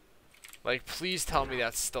 Like, please tell me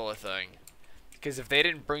that's still a thing. Because if they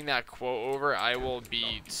didn't bring that quote over, I will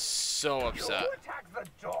be so upset. You attack the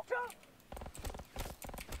doctor?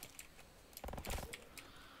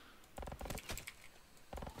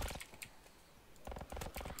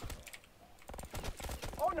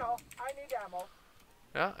 Oh no, I need ammo.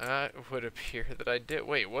 Yeah, it would appear that I did.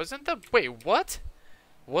 Wait, wait, what?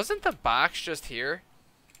 Wasn't the box just here?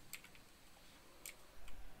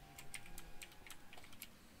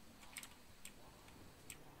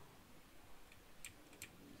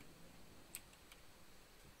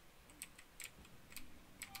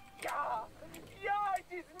 Yeah, it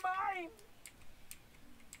is mine.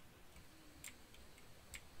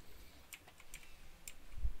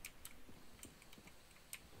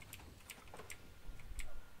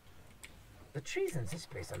 The trees in this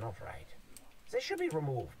place are not right. They should be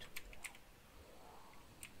removed.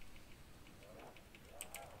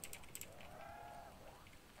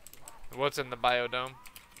 What's in the biodome?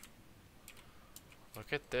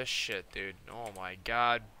 Look at this shit, dude. Oh my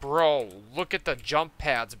god. Bro, look at the jump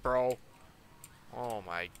pads, bro. Oh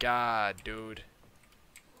my god, dude.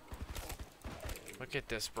 Look at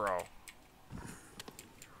this, bro.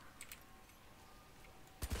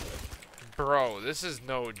 Bro, this is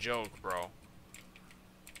no joke, bro.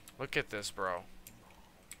 Look at this, bro.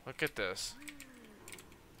 Look at this.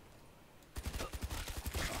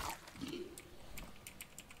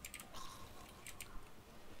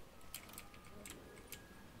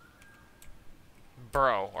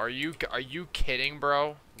 Bro, are you kidding,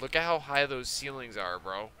 bro? Look at how high those ceilings are,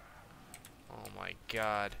 bro. Oh my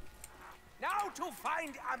god. Now to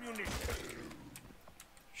find ammunition.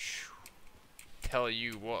 Tell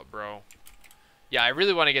you what, bro. Yeah, I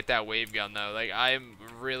really want to get that wave gun though. Like, I'm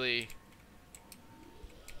really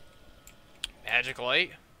magic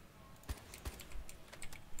light.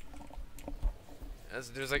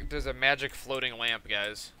 There's a magic floating lamp,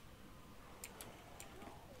 guys.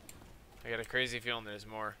 I got a crazy feeling there's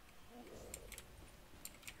more.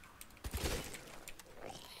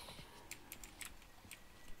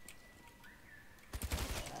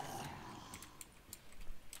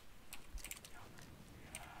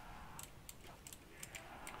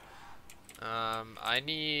 I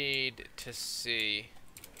need to see.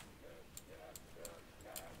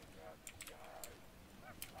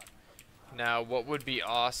 Now, what would be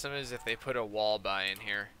awesome is if they put a wall by in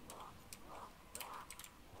here.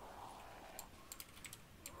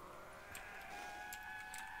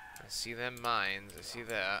 I see them mines. I see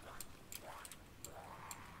that.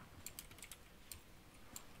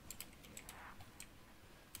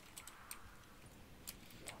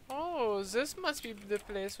 Oh, this must be the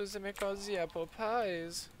place where they make all the apple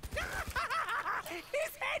pies.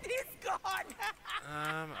 His head is gone.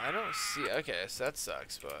 I don't see. Okay, so that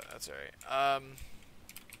sucks, but that's alright.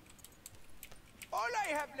 All I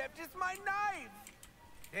have left is my knife.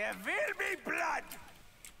 There will be blood.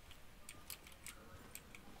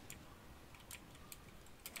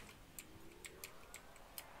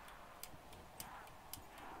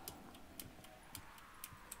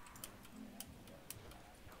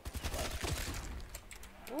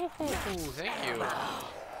 Woohoo! Thank you.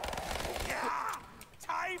 Yeah,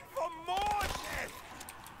 time for more death.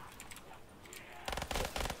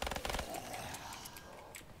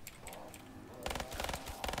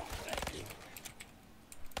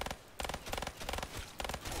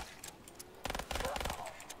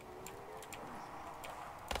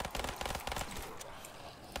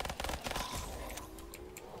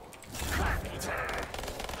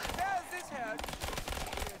 There's this head.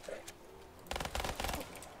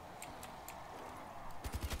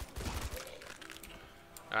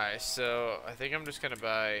 Alright, so I think I'm just gonna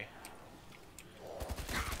buy.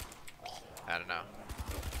 I don't know.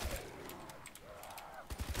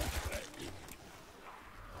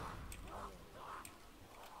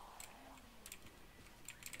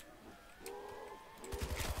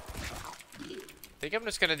 I think I'm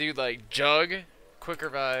just gonna do like Jug, Quick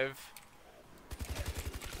Revive,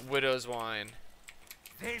 Widow's Wine,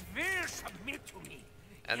 They will submit to me.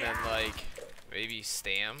 and then like maybe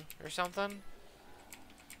Stam or something.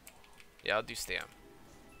 Yeah, I'll do Stam.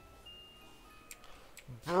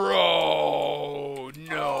 Bro,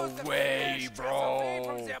 no The way, flesh drips away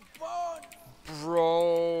from bro. their bones.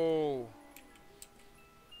 Bro.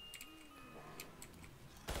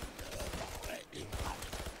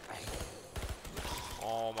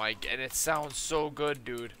 Oh my, and it sounds so good,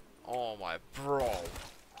 dude. Oh my, bro.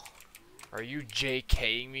 Are you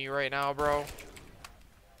JKing me right now, bro?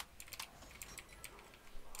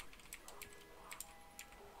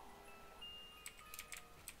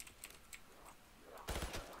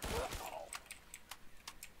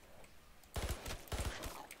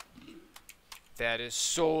 That is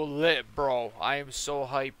so lit, bro. I am so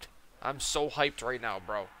hyped. I'm so hyped right now,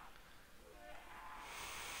 bro.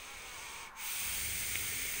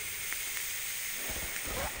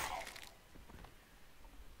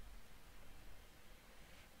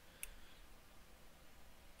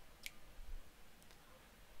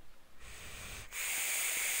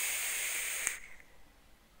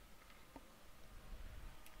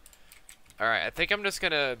 Alright, I think I'm just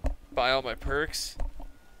gonna buy all my perks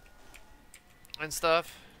and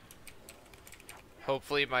stuff.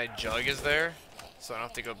 Hopefully my jug is there, so I don't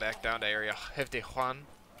have to go back down to area 51.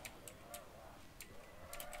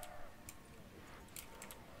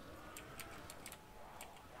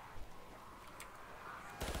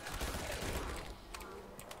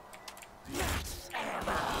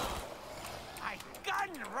 My gun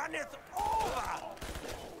runneth over.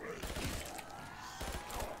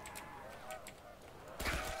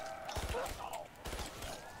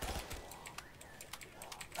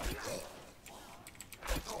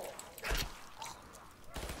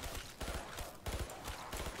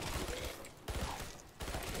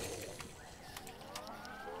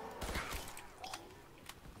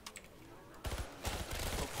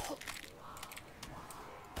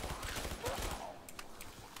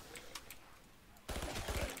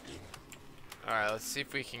 let's see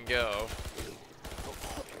if we can go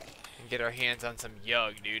and get our hands on some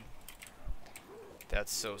Yug, dude.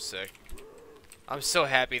 That's so sick. I'm so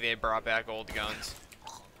happy they brought back old guns.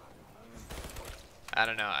 I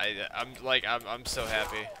don't know. I'm so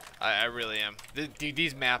happy. I really am. Dude,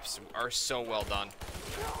 these maps are so well done.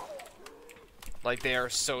 Like, they are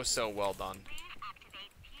so well done.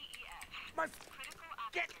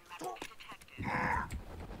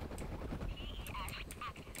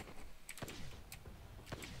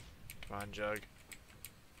 Come on, Jug.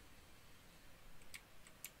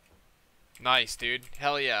 Nice, dude.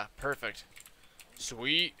 Hell yeah. Perfect.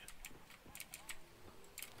 Sweet.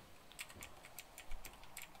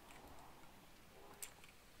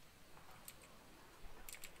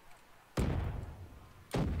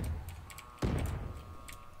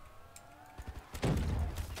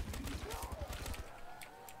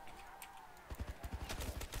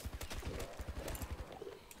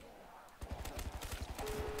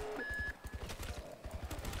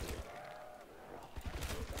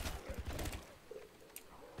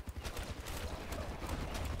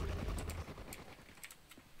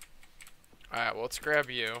 Alright, well, let's grab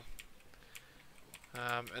you.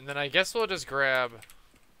 And then I guess we'll just grab...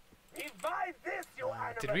 Divide this, you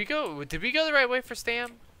Did we go the right way for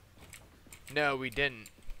Stam? No, we didn't.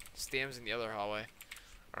 Stam's in the other hallway.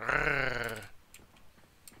 Alright,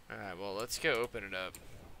 well, let's go open it up.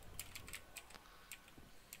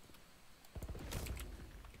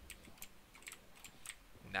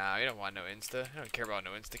 Nah, you don't want no insta. I don't care about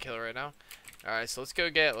no insta kill right now. Alright, so let's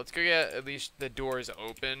go get at least the doors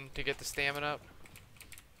open to get the stamina up.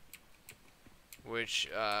 Which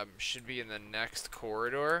should be in the next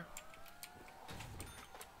corridor.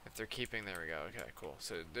 If they're keeping, there we go. Okay, cool.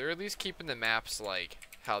 So they're at least keeping the maps like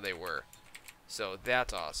how they were. So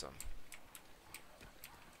that's awesome.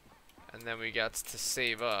 And then we got to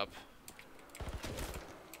save up.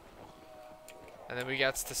 And then we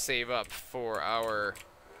got to save up for our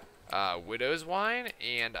Widow's Wine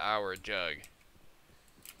and our Jug.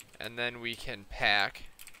 And then we can pack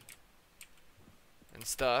and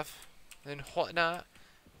stuff and whatnot.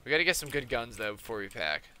 We gotta get some good guns though before we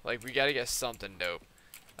pack. Like, we gotta get something dope.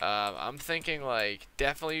 I'm thinking like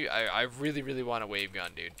definitely. I really want a wave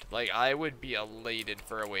gun, dude. Like, I would be elated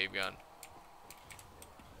for a wave gun.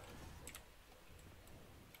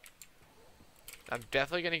 I'm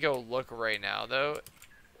definitely gonna go look right now though.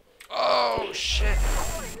 Oh shit!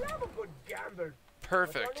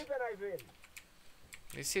 Perfect.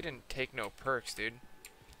 At least he didn't take no perks, dude.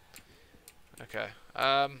 Okay.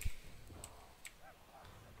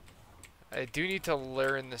 I do need to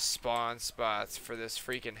learn the spawn spots for this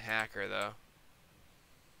freaking hacker, though.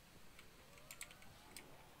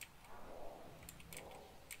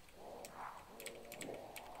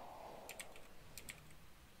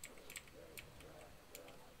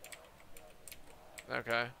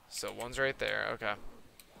 Okay, so one's right there. Okay.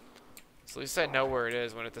 So at least I know where it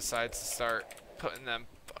is when it decides to start putting them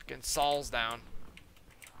fucking sauls down.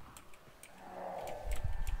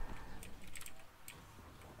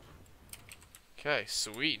 Okay,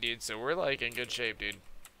 sweet, dude. So we're like in good shape, dude.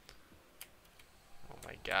 Oh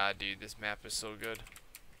my god, dude. This map is so good.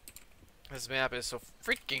 This map is so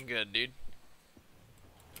freaking good, dude.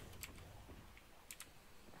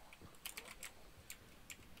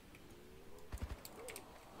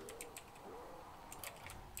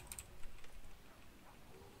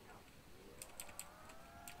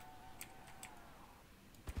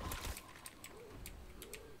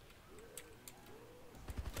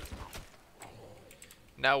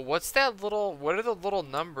 Now, what's that little, what are the little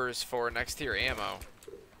numbers for next to your ammo?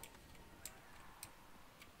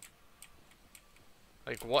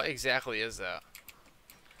 Like, what exactly is that?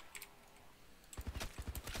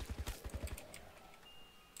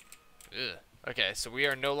 Ugh. Okay, so we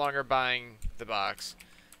are no longer buying the box.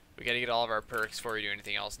 We gotta get all of our perks before we do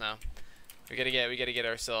anything else now. We gotta get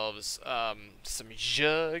ourselves, some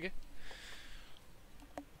Jug.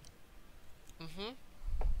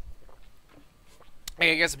 We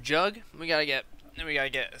gotta get some Jug. We gotta get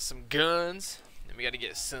some guns. And we gotta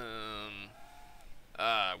get some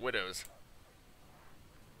Widows.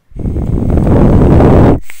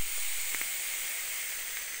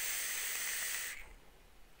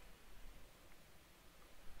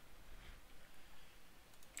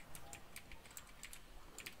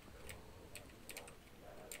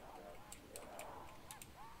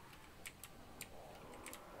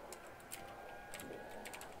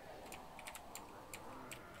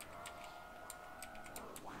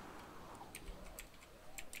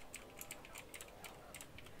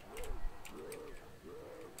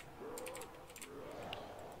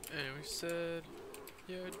 And we said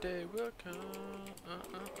Your day will come.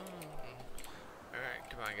 Alright,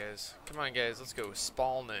 come on, guys. Come on, guys. Let's go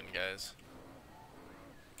spawn in, guys.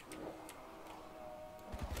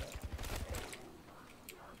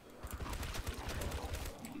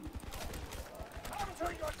 Come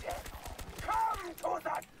to your death! Come to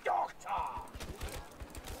the doctor!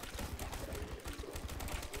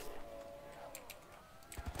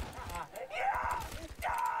 Yeah!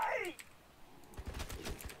 Die!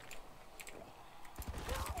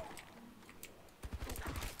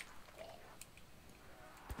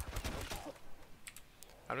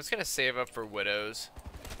 I'm just gonna save up for widows.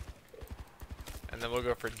 And then we'll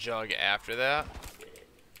go for jug after that.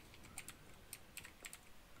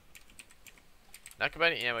 Not gonna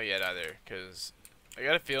buy any ammo yet either, because I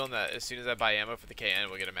got a feeling that as soon as I buy ammo for the KN,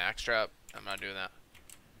 we'll get a max drop. I'm not doing that.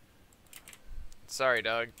 Sorry,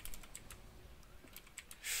 dog.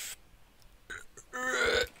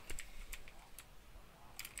 Alright.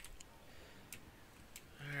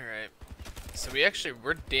 So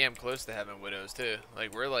we're damn close to having widows too.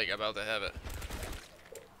 Like, we're like about to have it.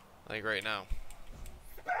 Like right now.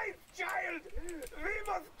 Space child! We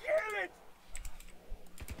must kill it!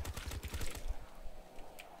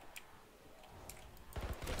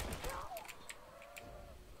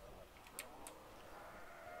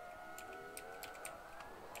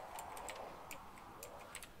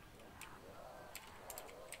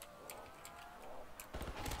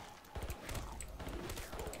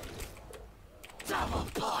 Double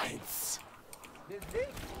points! This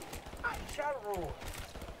thing, I shall rule.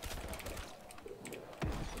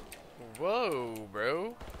 Whoa,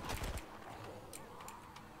 bro.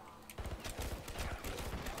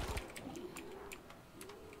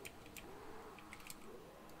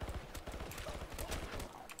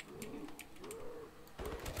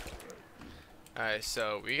 Alright,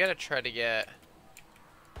 so we gotta try to get...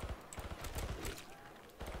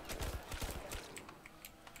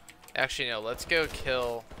 Actually, no, let's go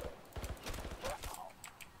kill...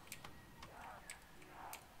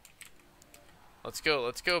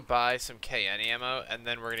 Let's go buy some KN ammo, and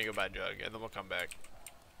then we're gonna go buy jug, and then we'll come back.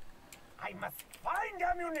 I must find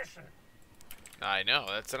ammunition. I know,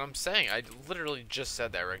 that's what I'm saying. I literally just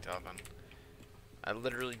said that, Richtofen. I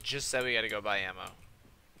literally just said we gotta go buy ammo.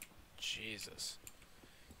 Jesus.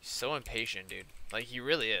 He's so impatient, dude. Like, he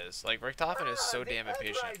really is. Like, Richtofen is so damn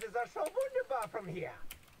impatient. The Earthrises are so wunderbar from here.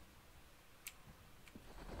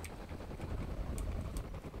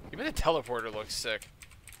 Even the teleporter looks sick.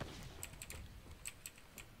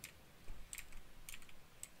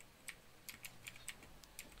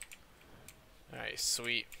 Alright,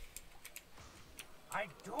 sweet. I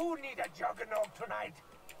do need a juggernaut tonight.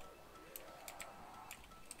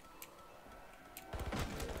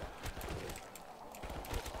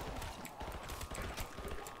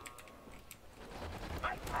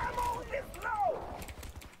 My ammo is low.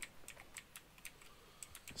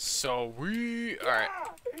 So we... Alright.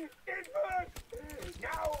 Ah, it works.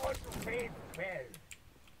 Now on to phase 12.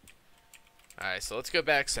 Alright, so let's go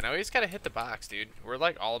back. So now we just gotta hit the box, dude. We're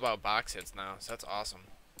like all about box hits now, so that's awesome.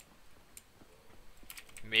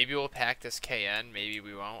 Maybe we'll pack this KN, maybe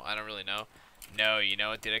we won't. I don't really know. No, you know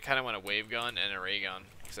what, dude? I kind of want a wave gun and a ray gun,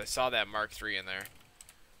 because I saw that Mark III in there.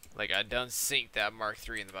 Like, I done synced that Mark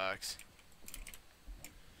III in the box.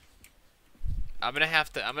 I'm gonna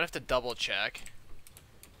have to double check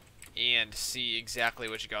and see exactly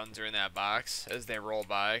which guns are in that box as they roll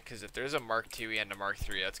by, because if there's a Mark II and a Mark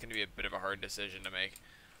III, that's gonna be a bit of a hard decision to make.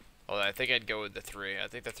 Although I think I'd go with the 3. I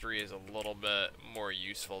think the 3 is a little bit more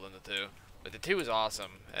useful than the 2. But the 2 is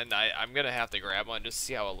awesome, and I'm gonna have to grab one just to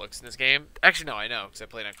see how it looks in this game. Actually, no, I know, because I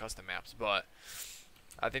played on custom maps, but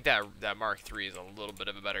I think that Mark III is a little bit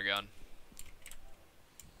of a better gun.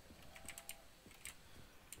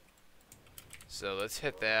 So let's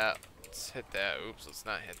hit that. Let's hit that. Oops, let's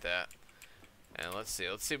not hit that. And let's see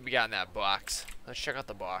what we got in that box. Let's check out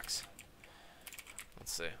the box.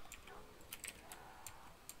 Let's see.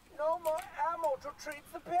 No more ammo to treat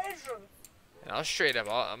the patient. And I'll straight up,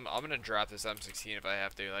 I'm gonna drop this M16 if I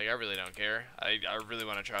have to. Like, I really don't care. I really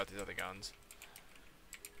want to try out these other guns.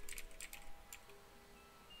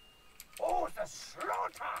 Oh, the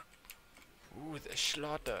slaughter! Ooh, the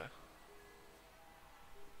slaughter.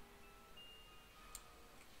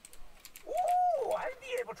 Ooh, I'll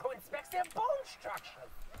be able to inspect their bone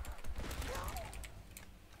structures.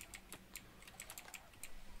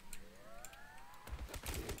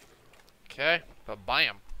 Okay, but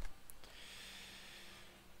bam.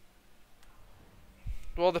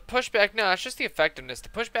 Well, the pushback, no, it's just the effectiveness. The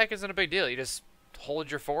pushback isn't a big deal. You just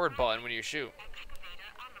hold your forward button when you shoot.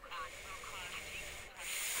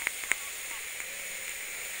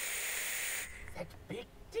 That big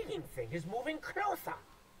green thing is moving closer.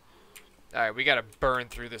 Alright, we gotta burn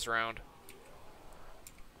through this round.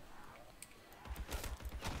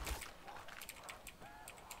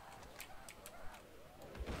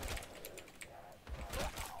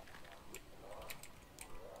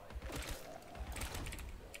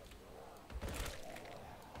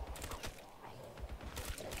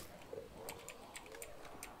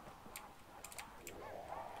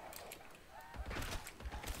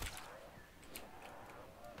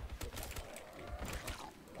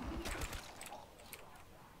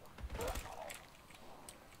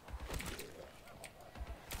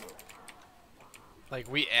 Like,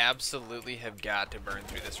 we absolutely have got to burn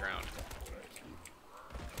through this round.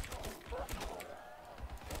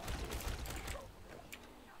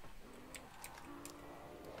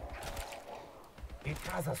 It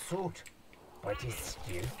has a suit, but it's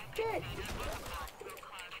still dead.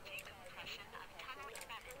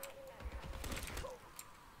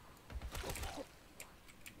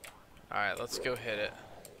 Alright, let's go hit it.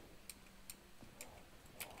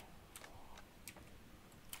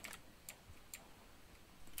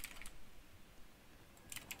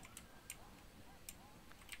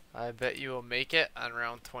 I bet you will make it on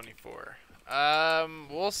round 24.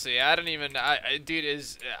 We'll see. I don't even. Dude,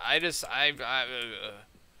 I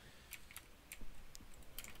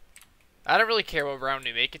don't really care what round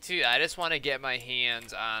we make it to. I just want to get my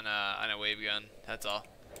hands on a wave gun. That's all.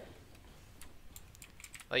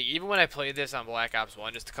 Like, even when I played this on Black Ops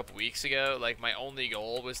 1 just a couple weeks ago, like, my only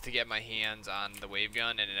goal was to get my hands on the wave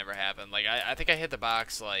gun, and it never happened. Like, I think I hit the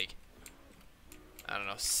box, like, I don't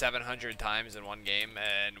know, 700 times in one game,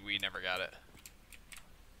 and we never got it.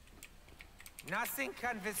 Nothing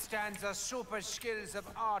can withstand the super skills of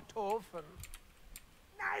our Tofen.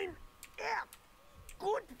 Nein,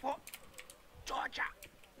 good for Georgia.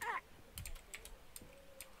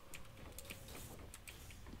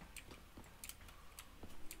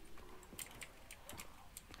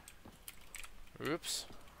 Oops.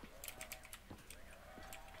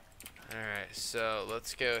 Alright, so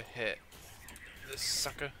let's go hit this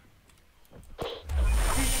sucker.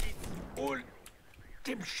 All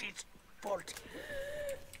dim shit's fault.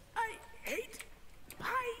 I hate pie.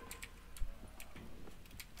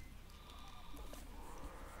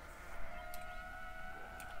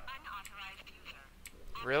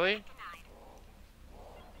 Really?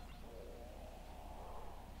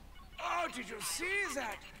 Oh, did you see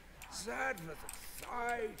that? That was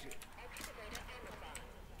exciting.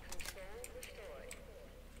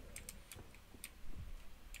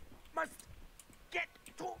 Must get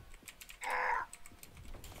to air.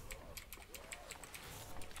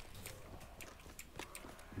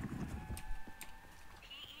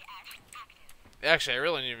 Actually, I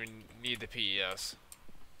really don't even need the PES,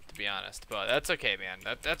 to be honest. But that's okay, man.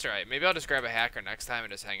 That's alright. Maybe I'll just grab a hacker next time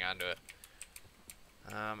and just hang on to it.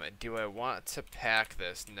 Do I want to pack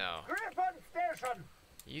this? No. Griffin Station.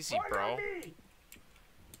 Easy, bro.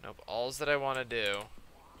 Nope. Alls that I want to do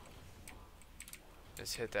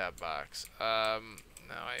is hit that box. No,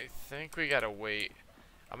 I think we gotta wait.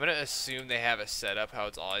 I'm gonna assume they have it set up how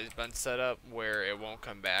it's always been set up, where it won't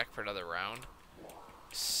come back for another round.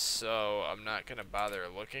 So I'm not gonna bother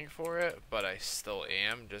looking for it, but I still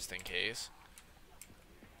am, just in case.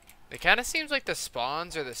 It kind of seems like the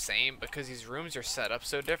spawns are the same because these rooms are set up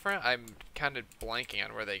so different. I'm kind of blanking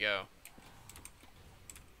on where they go.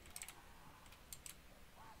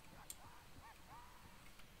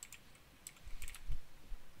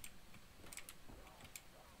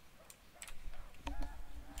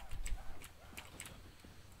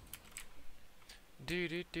 Do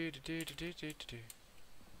do do do do do do do do.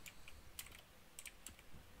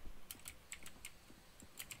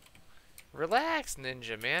 Relax,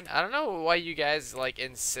 Ninja, man. I don't know why you guys, like,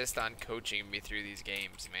 insist on coaching me through these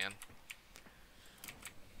games, man.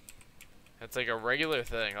 It's like a regular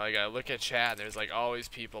thing. Like, I look at chat, and there's, like, always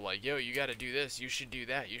people like, yo, you gotta do this, you should do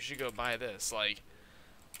that, you should go buy this. Like,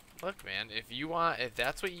 look, man, if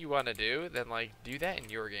that's what you want to do, then, like, do that in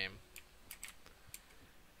your game.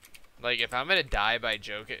 Like, if I'm gonna die by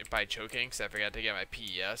choking because I forgot to get my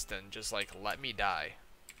PES, then just, like, let me die.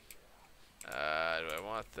 Do I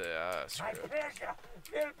want the, screw My it. pleasure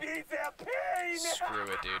will be their pain. Screw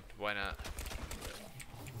it, dude. Why not?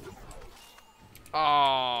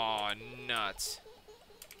 Oh, nuts.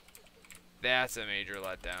 That's a major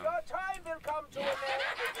letdown. Your time will come to an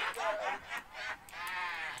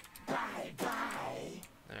end. Bye-bye.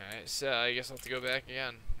 Alright, so I guess I'll have to go back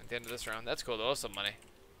again at the end of this round. That's cool, though. Some money.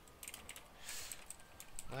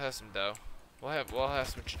 We'll have some dough. We'll have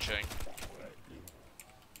some cha-ching.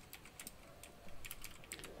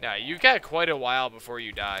 Yeah, you've got quite a while before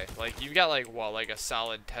you die. Like, you've got, like, what, like a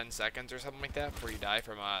solid 10 seconds or something like that before you die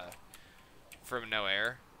from no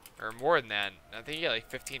air. Or more than that. I think you get, like,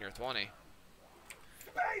 15 or 20.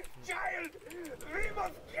 Space child! We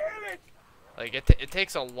must kill it! Like, it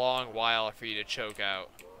takes a long while for you to choke out.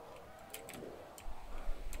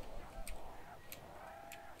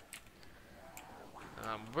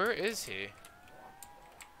 Where is he?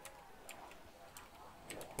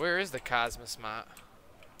 Where is the Cosmosmot?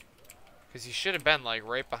 Because he should have been, like,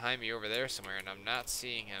 right behind me over there somewhere, and I'm not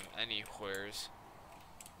seeing him anywheres.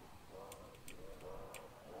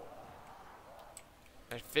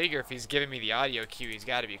 I figure if he's giving me the audio cue, he's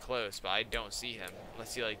got to be close, but I don't see him.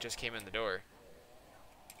 Unless he, like, just came in the door.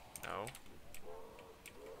 No.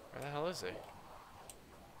 Where the hell is he?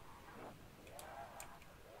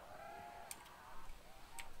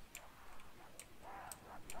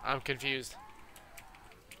 I'm confused.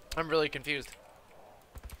 I'm really confused.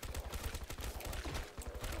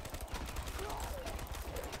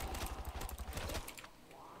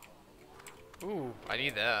 Ooh, I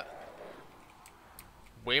need that.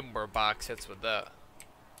 Way more box hits with that.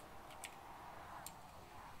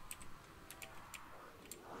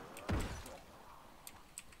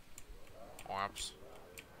 Whoops.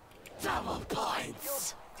 Double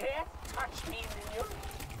points! You dare touch me, minion?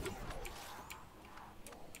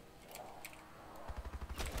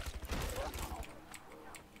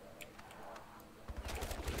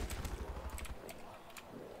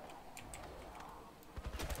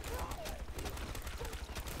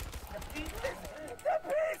 The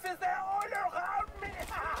pieces, they're all around me!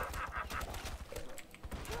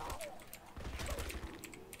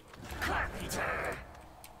 Clutter!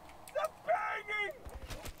 The banging!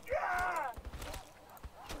 Yeah!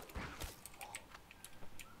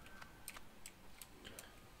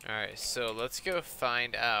 Alright, so let's go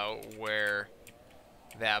find out where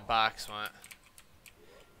that box went.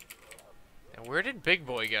 And where did Big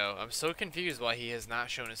Boy go? I'm so confused why he has not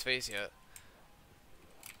shown his face yet.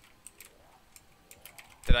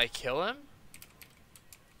 Did I kill him?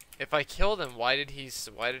 If I killed him, why did he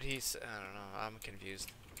I don't know, I'm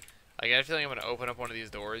confused. I got a feeling I'm gonna open up one of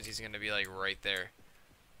these doors, he's gonna be like right there.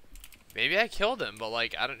 Maybe I killed him, but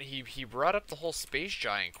like he brought up the whole space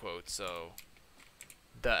giant quote, so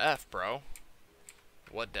the F, bro.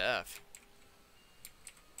 What the F?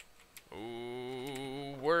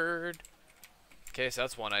 Ooh, word. Okay, so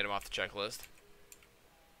that's one item off the checklist.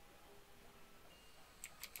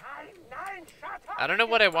 I don't know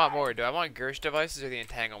what I want more. Do I want Gersh devices or the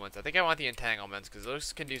entanglements? I think I want the entanglements because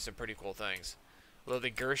those can do some pretty cool things. Although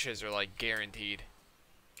the Gershes are like guaranteed.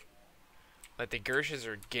 Like the Gershes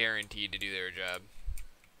are guaranteed to do their job.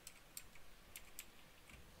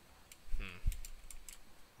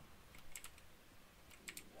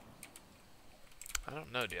 I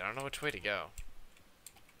don't know, dude. I don't know which way to go.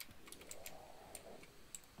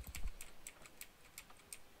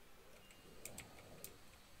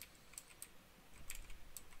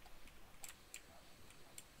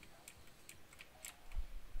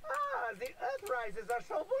 The Earthrises are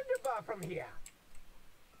so wunderbar from here.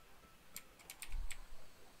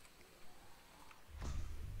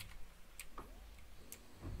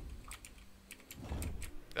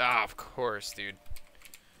 Ah, of course, dude.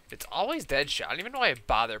 It's always dead shot. I don't even know why I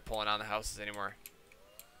bother pulling on the houses anymore.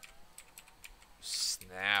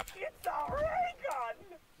 Snap. It's a ray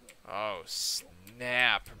gun! Oh,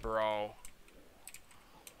 snap, bro.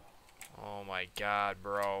 Oh my god,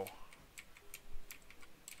 bro.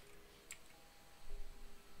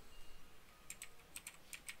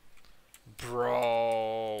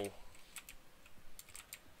 Bro.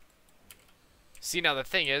 See, now the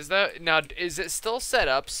thing is, though, now is it still set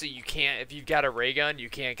up so you can't, if you've got a ray gun, you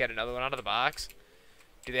can't get another one out of the box?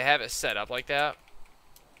 Do they have it set up like that?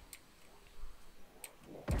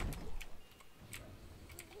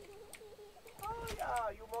 Oh yeah,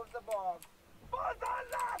 you moved the ball. For the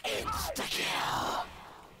last Insta-kill!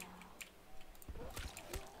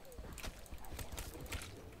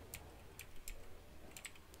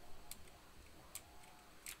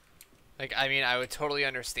 Like, I mean, I would totally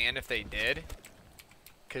understand if they did.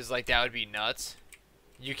 Because, like, that would be nuts.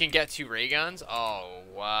 You can get 2 ray guns? Oh,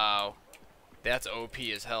 wow. That's OP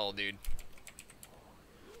as hell, dude.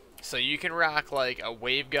 So you can rock, like, a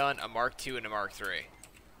wave gun, a Mark II, and a Mark III.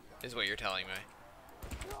 Is what you're telling me.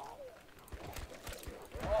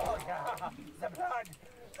 Oh yeah, the blood!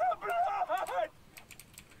 The blood!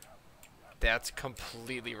 That's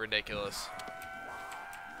completely ridiculous.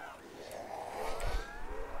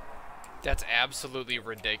 That's absolutely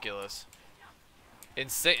ridiculous. In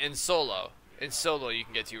solo, you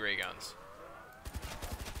can get 2 ray guns.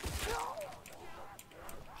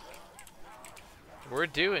 We're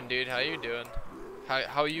doing, dude. How you doing?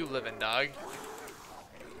 How you living, dog?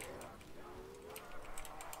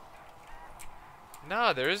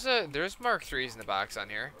 No, there's Mark 3s in the box on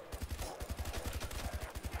here.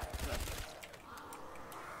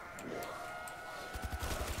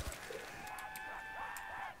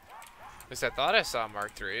 At least I thought I saw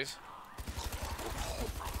Mark 3s.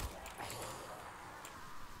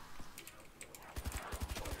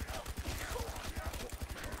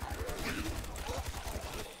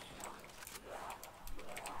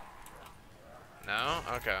 No?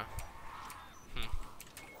 Okay.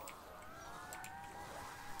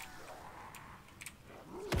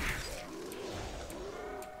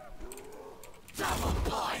 Double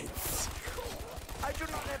points. I do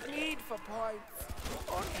not have need for points.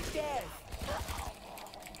 Only death.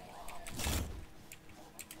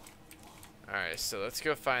 Alright, so let's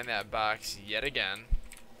go find that box yet again.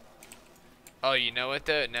 Oh, you know what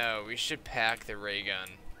though? No, we should pack the ray gun.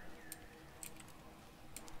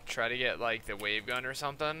 Try to get like the wave gun or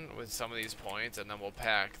something with some of these points, and then we'll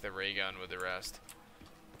pack the ray gun with the rest.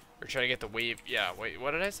 Or try to get the wave. Yeah, wait,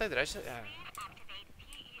 what did I say? Did I say?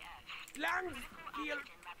 Lungs feel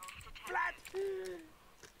flat.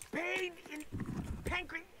 Pain in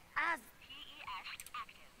pancreas.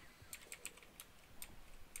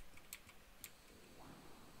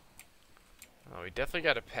 Oh, we definitely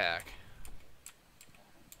got to pack.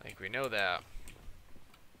 Like we know that.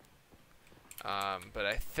 But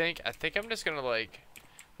I think I'm just gonna like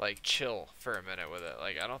chill for a minute with it.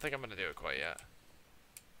 Like I don't think I'm gonna do it quite yet.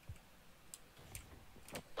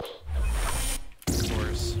 Of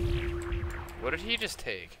course. What did he just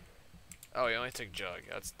take? Oh, he only took jug.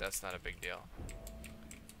 That's not a big deal.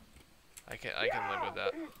 I can live with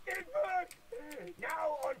that. It worked.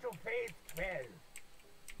 Now on to phase 12.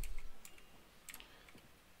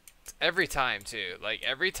 Every time too. Like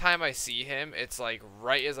every time I see him, it's like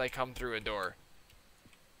right as I come through a door.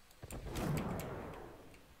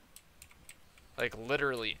 Like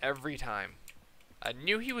literally every time. I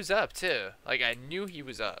knew he was up too. Like I knew he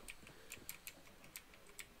was up.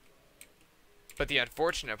 But the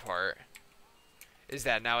unfortunate part is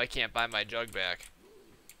that now I can't buy my jug back.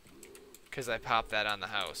 Because I popped that on the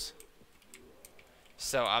house.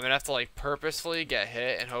 So I'm gonna have to like purposefully get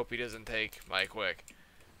hit and hope he doesn't take my quick.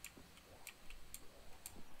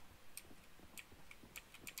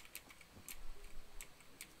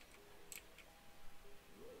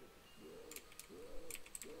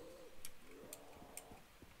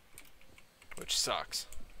 Which sucks.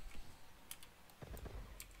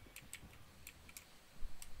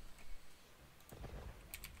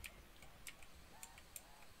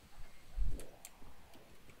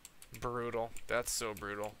 Brutal. That's so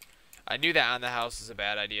brutal. I knew that on the house was a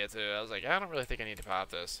bad idea too. I was like, I don't really think I need to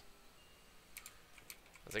pop this.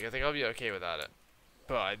 I was like, I think I'll be okay without it.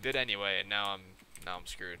 But I did anyway, and now I'm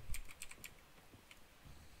screwed.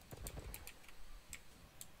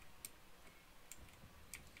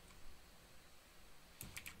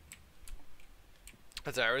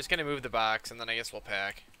 That's alright, we're just gonna move the box and then I guess we'll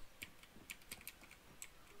pack.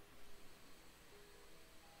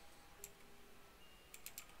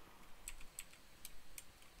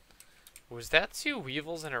 Was that 2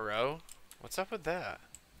 Weevils in a row? What's up with that?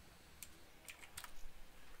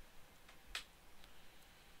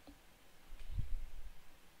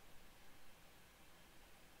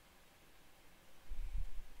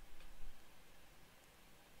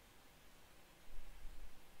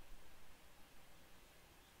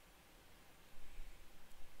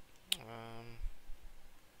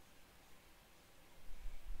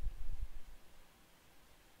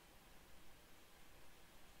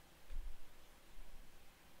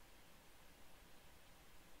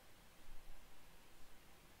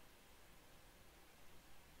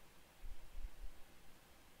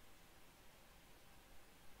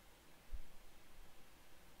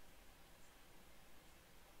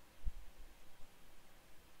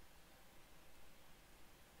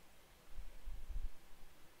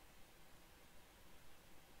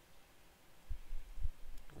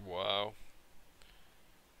 Wow.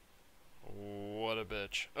 What a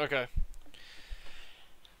bitch. Okay.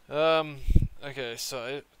 Okay,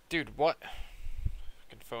 so dude, what?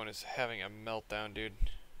 Fucking phone is having a meltdown, dude.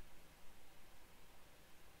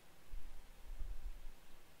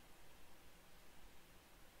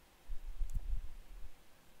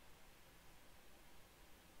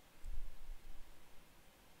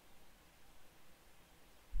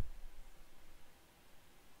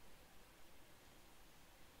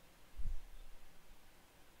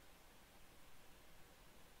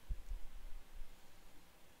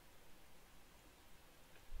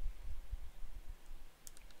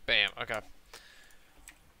 Bam, okay.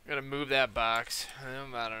 gonna move that box. I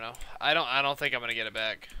don't know. I don't think I'm gonna get it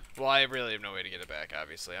back. Well, I really have no way to get it back.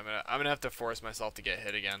 Obviously, I'm gonna have to force myself to get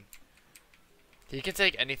hit again. He can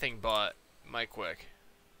take anything but my quick.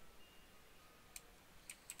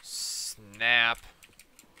 Snap.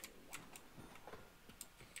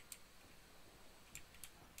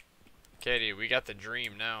 Katie, we got the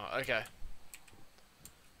dream now. Okay.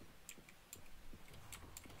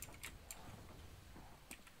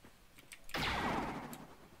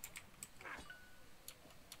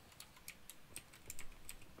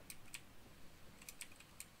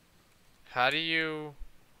 How do you...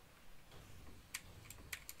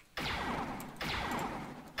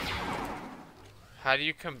 How do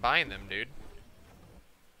you combine them, dude?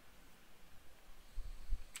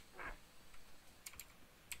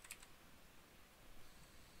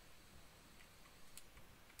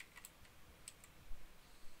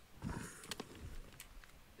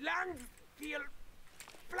 Lungs feel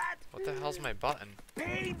flat. What the hell's my button?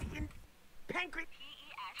 Pain in pancreas.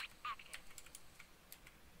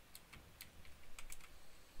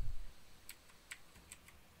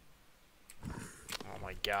 Oh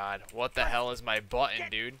my god. What the hell is my button,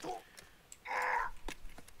 dude?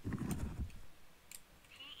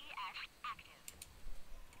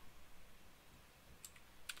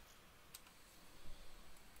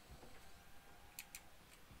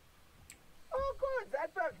 Oh, good. That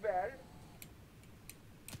worked well.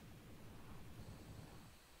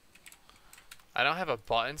 I don't have a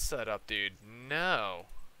button set up, dude. No.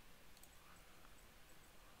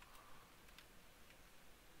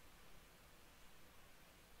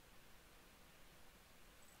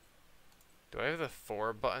 Do I have the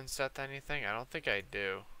 4 button set to anything? I don't think I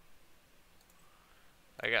do.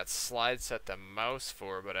 I got slide set to mouse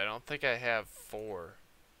 4, but I don't think I have 4.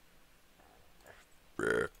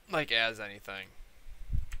 Like as anything.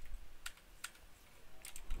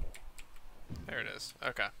 There it is.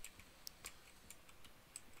 Okay.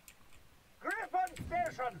 Griffin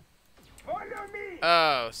Station. Follow me.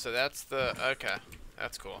 Oh, so that's the... Okay.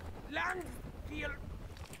 That's cool. Lungs feel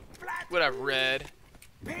flat. What I've read.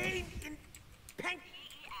 Pain in pancreas.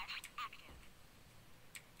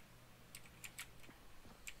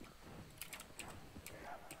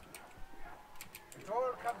 It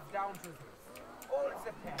all comes down to this. All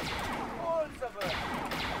the pain, all the work,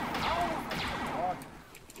 all the body.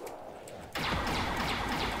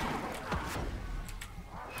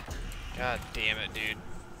 God damn it, dude.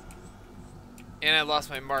 And I lost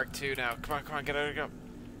my mark too now. Come on, get out of go.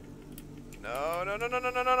 No, no, no, no, no,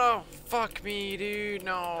 no, no, no. Fuck me, dude.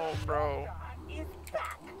 No, bro. Is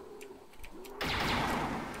back.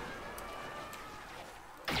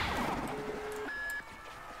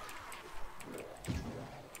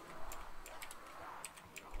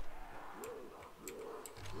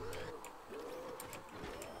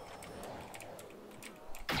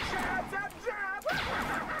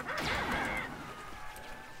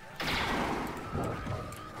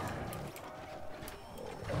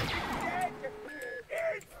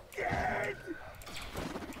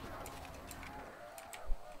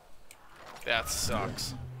 That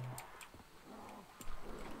sucks.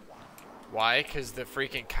 Why? Because the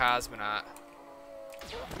freaking cosmonaut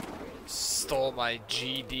stole my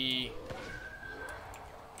GD.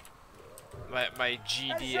 My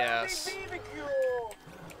GDS.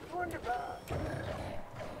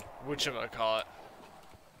 Whatchamacallit.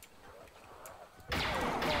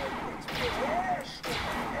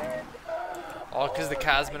 All because the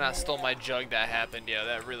cosmonaut stole my jug. That happened. Yeah,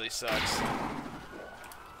 that really sucks.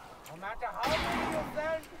 No matter how many of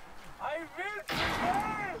them, I will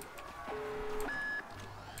prevail!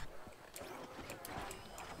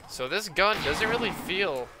 So this gun doesn't really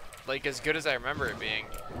feel like as good as I remember it being.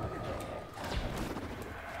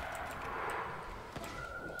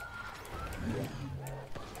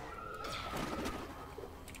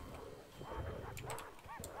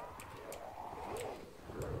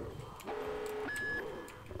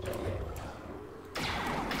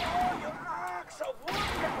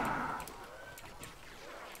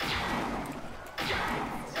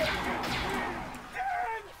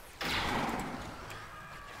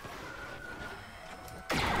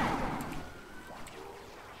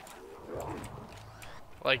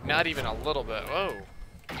 Like, not even a little bit. Whoa.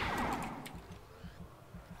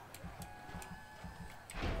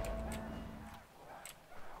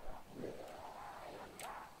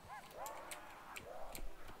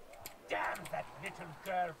 Damn that little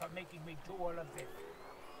girl for making me do all of this.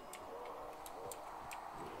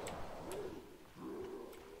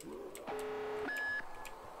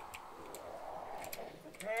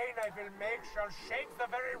 The pain I will make shall shake the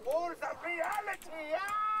very walls of reality.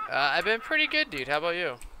 I've been pretty good, dude. How about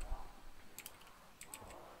you?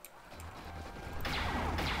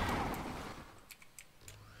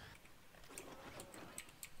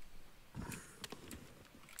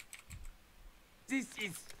 This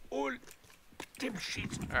is all dim shit.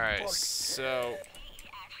 Alright, so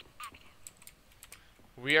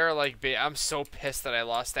we are like, I'm so pissed that I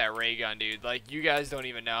lost that ray gun, dude. Like, you guys don't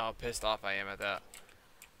even know how pissed off I am at that.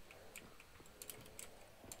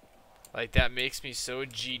 Like, that makes me so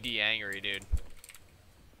GD angry, dude.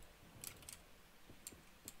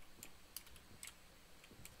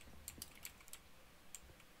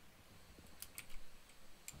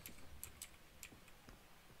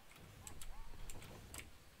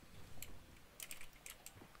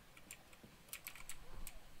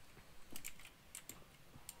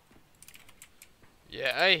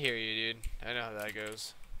 Yeah, I hear you, dude. I know how that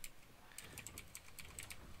goes.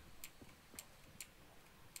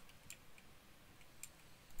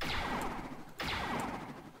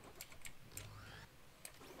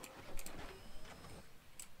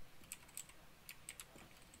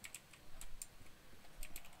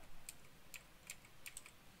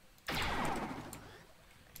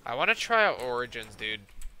 I want to try out Origins, dude.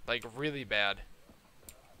 Like, really bad.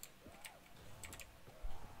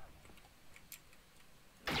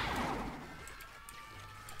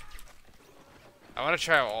 I want to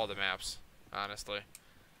try out all the maps, honestly.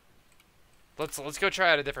 Let's go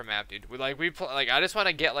try out a different map, dude. I just want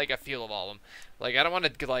to get like a feel of all of them. Like, I don't want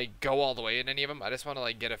to like go all the way in any of them. I just want to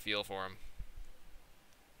like get a feel for them.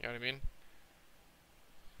 You know what I mean?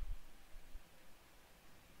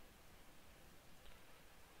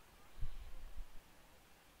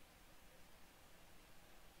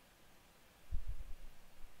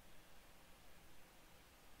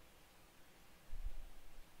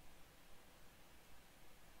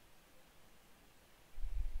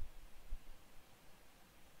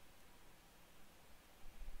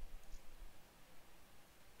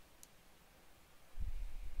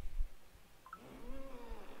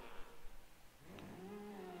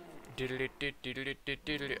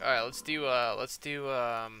 Alright, let's do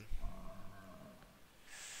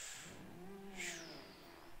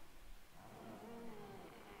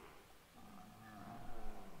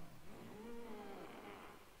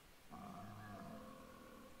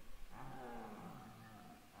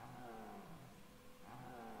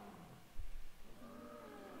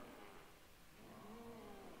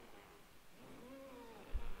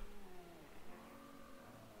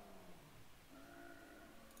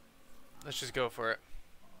let's just go for it.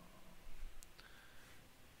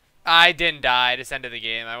 I didn't die. I just ended the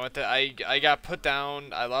game. I got put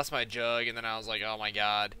down. I lost my jug, and then I was like, oh my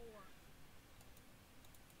god.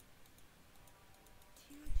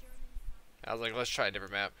 I was like, let's try a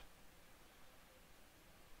different map.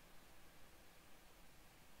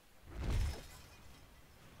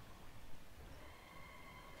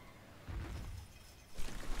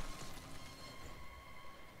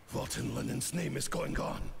 What in Lenin's name is going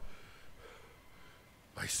on?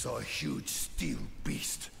 I saw a huge steel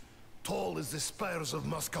beast, tall as the spires of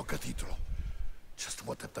Moscow Cathedral. Just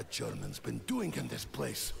what have the Germans been doing in this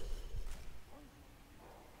place?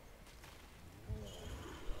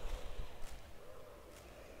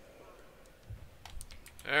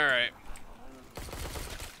 Alright.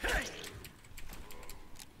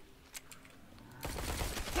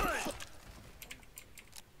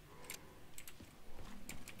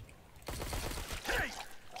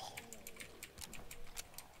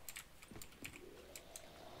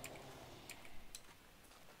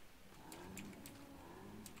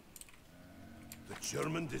 The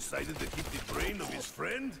German decided to keep the brain of his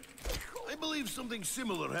friend? I believe something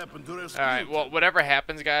similar happened to Rasputin. Alright, well, whatever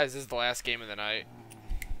happens, guys, this is the last game of the night.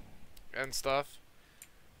 And stuff.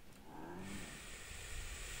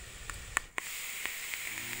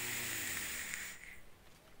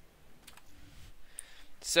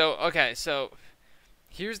 So, okay, so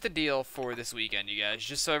here's the deal for this weekend, you guys,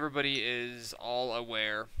 just so everybody is all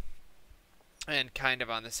aware and kind of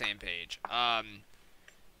on the same page.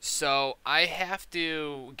 So I have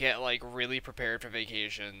to get like really prepared for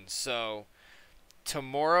vacation. So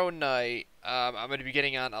tomorrow night, I'm going to be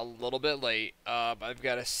getting on a little bit late. I've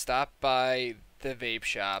got to stop by the vape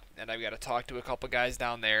shop, and I've got to talk to a couple guys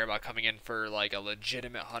down there about coming in for like a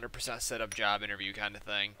legitimate 100% setup job interview kind of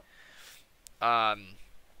thing. And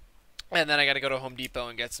then I got to go to Home Depot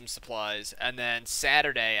and get some supplies. And then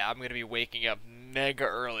Saturday, I'm going to be waking up mega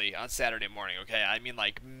early on Saturday morning, okay? I mean,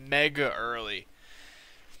 like, mega early.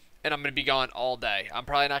 And I'm going to be gone all day. I'm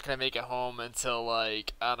probably not going to make it home until,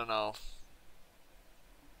 like, I don't know.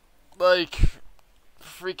 Like,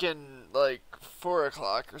 freaking, like, 4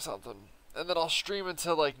 o'clock or something. And then I'll stream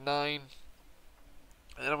until, like, 9.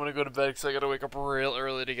 And I'm going to go to bed because I got to wake up real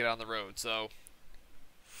early to get on the road, so...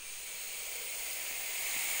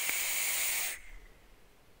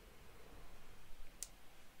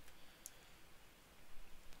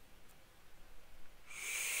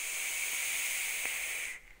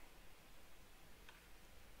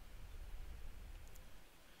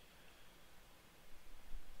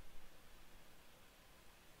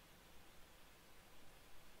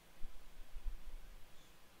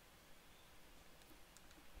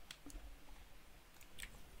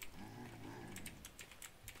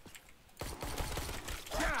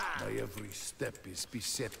 Every step is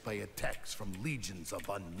beset by attacks from legions of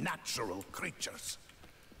unnatural creatures.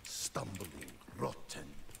 Stumbling, rotten,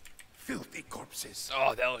 filthy corpses.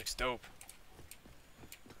 Oh, that looks dope.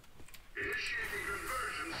 Initiating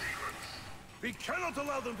conversion sequence. We cannot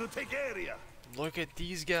allow them to take area. Look at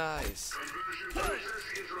these guys. Conversion process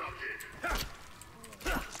interrupted.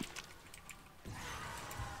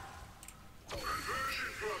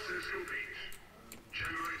 Conversion process complete.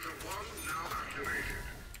 Generator 1 now activated.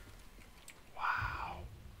 Wow.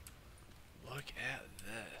 Look at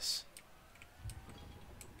this.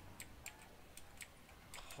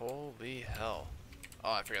 Holy hell.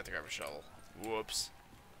 Oh, I forgot to grab a shovel. Whoops.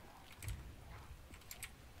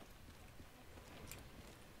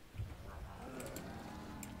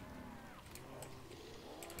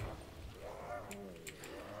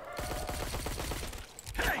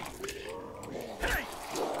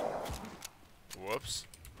 Whoops.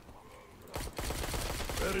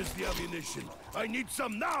 Where is the ammunition? I need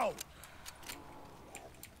some now!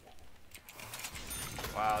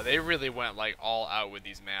 Wow, they really went like all out with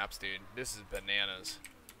these maps, dude. This is bananas.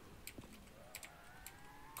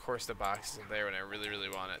 Of course the box isn't there when I really, really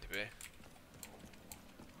want it to be.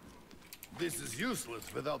 This is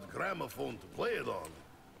useless without gramophone to play it on.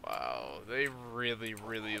 Wow, they really,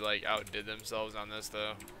 really like outdid themselves on this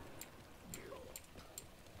though.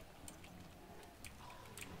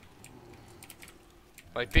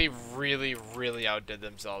 Like they really, really outdid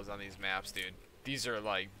themselves on these maps, dude. These are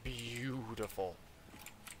like beautiful.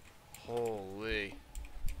 Holy.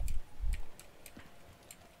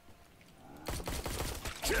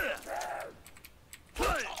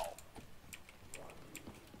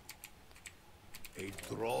 A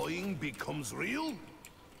drawing becomes real?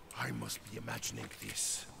 I must be imagining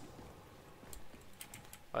this.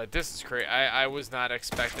 This is crazy. I was not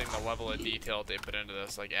expecting the level of detail they put into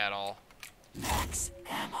this, like, at all. Max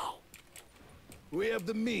ammo. We have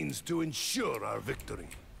the means to ensure our victory.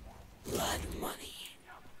 Blood money.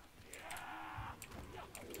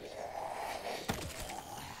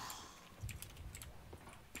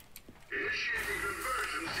 Initiating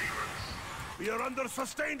conversion sequence. We are under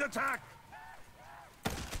sustained attack.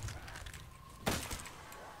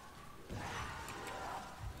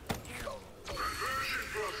 Conversion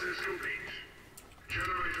process complete.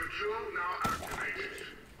 Generator 2 now activated.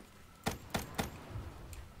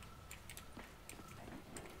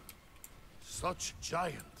 Such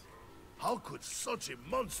giant. How could such a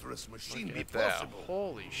monstrous machine Look be at that. possible?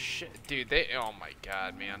 Holy shit. Dude, they... Oh my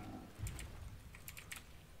god, man.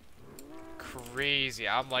 Crazy.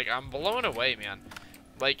 I'm blown away, man.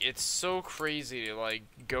 Like, it's so crazy to, like,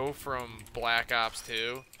 go from Black Ops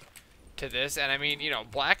 2 to this. And, I mean, you know,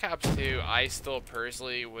 Black Ops 2, I still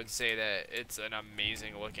personally would say that it's an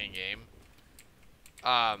amazing looking game.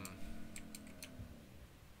 Where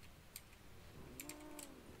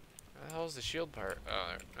the hell's the shield part?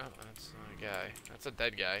 Oh, that's a guy. That's a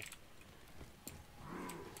dead guy.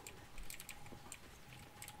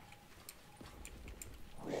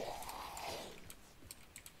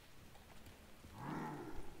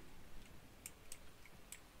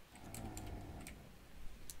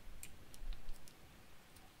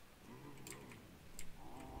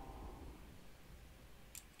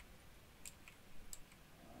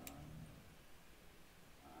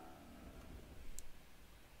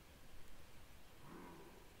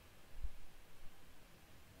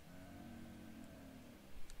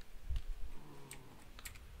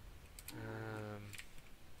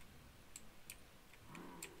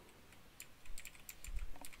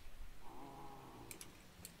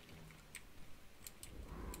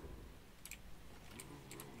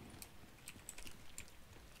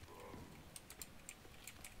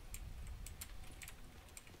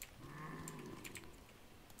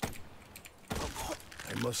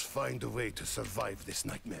 I must find a way to survive this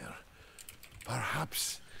nightmare.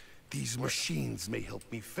 Perhaps these machines may help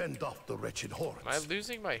me fend off the wretched hordes. Am I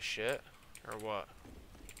losing my shit? Or what?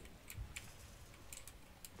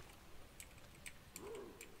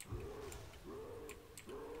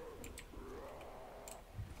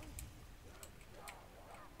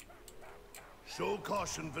 Show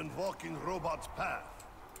caution when walking robot's path.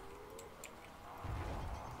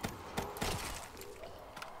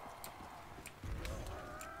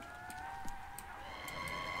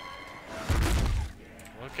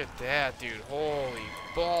 Look at that, dude. Holy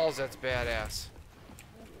balls, that's badass.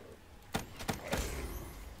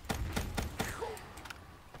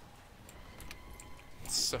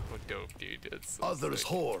 It's so dope, dude. It's so Others sick.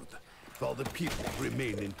 hoard, while the people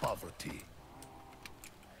remain in poverty.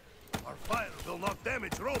 Our fire will not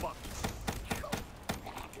damage robots.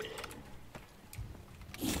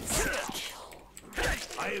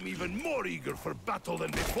 I am even more eager for battle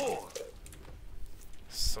than before.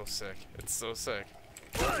 So sick. It's so sick.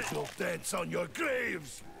 I will dance on your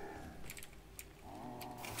graves.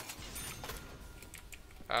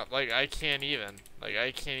 Like, I can't even. Like,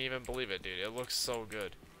 I can't even believe it, dude. It looks so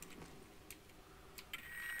good.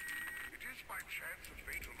 It is by chance of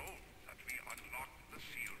fate alone that we unlocked the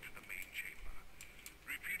seal to the main chamber.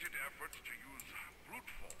 Repeated efforts to use brute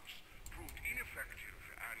force proved ineffective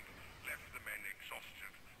and left the men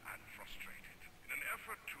exhausted and frustrated. In an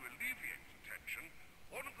effort to alleviate the tension,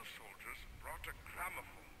 one of the soldiers brought a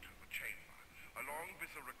gramophone to the chamber, along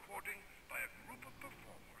with a recording by a group of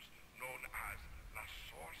performers known as La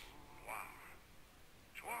Source Noire.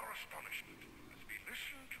 To our astonishment, as we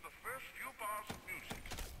listened to the first few bars of music,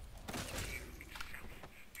 the seal itself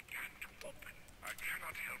began to open. I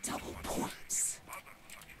cannot help but wonder if other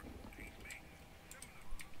such recordings may similar.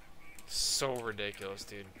 So ridiculous,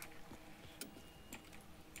 dude.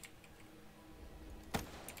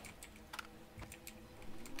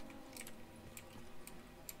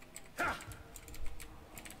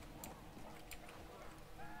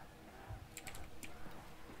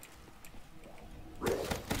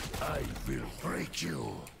 I will break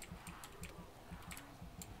you.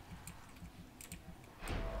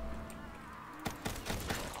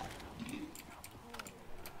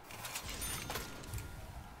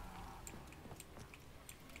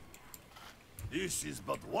 This is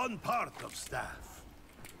but one part of staff.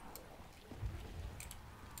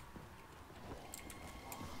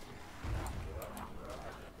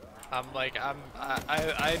 I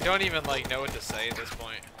don't even like know what to say at this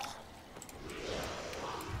point.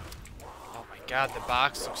 Oh my god, the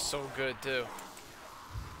box looks so good too.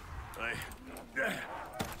 I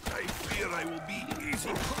fear I will be easy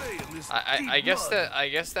prey in this I guess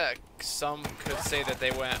that some could say that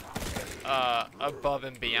they went above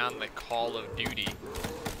and beyond the Call of Duty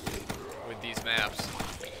with these maps.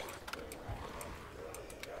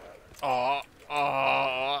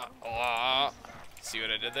 See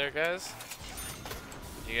what I did there, guys?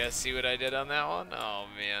 You guys see what I did on that one? Oh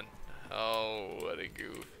man. Oh, what a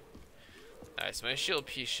goof. Alright, so my shield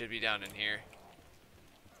piece should be down in here.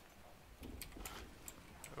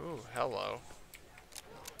 Ooh, hello.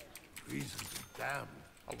 Reason be damned.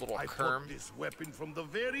 A little I kerm. plucked this weapon from the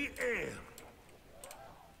very air.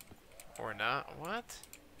 Or not. What?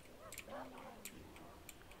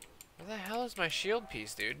 Where the hell is my shield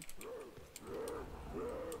piece, dude?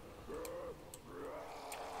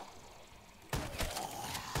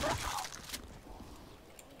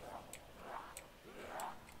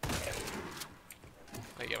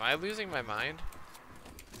 Like, am I losing my mind?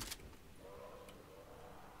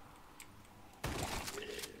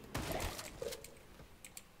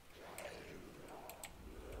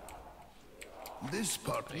 This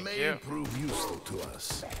part Thank may you. prove useful to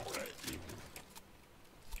us.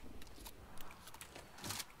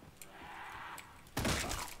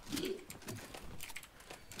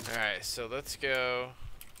 Alright, so let's go.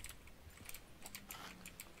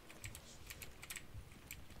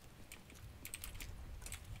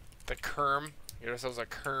 The Kerm. Get ourselves a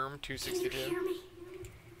Kerm Can you 262. hear me?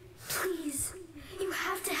 Please, you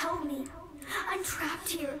have to help me. I'm trapped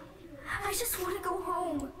here. I just want to go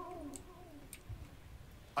home.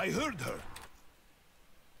 I heard her.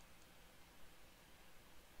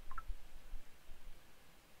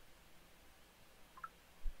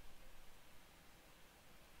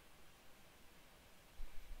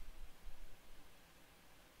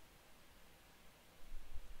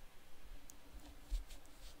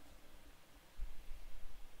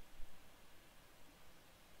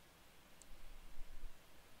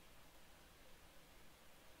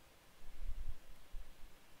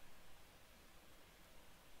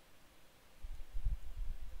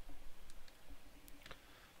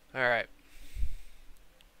 Alright.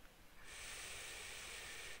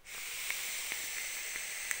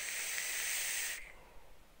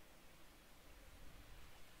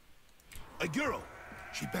 A girl.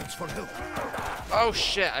 She begs for help. Oh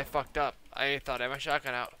shit, I fucked up. I thought I had my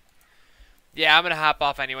shotgun out. Yeah, I'm gonna hop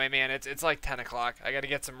off anyway, man. It's like 10 o'clock. I gotta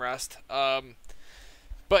get some rest.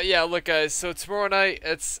 But yeah, look guys, so tomorrow night,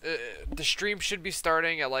 it's the stream should be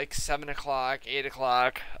starting at like 7 o'clock, 8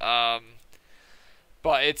 o'clock.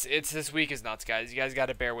 But it's this week is nuts, guys. You guys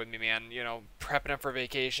gotta bear with me, man. You know, prepping up for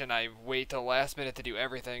vacation, I wait till the last minute to do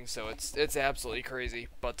everything, so it's absolutely crazy.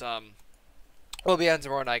 But we'll be on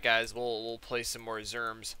tomorrow night, guys. We'll play some more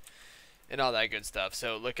Zerms and all that good stuff.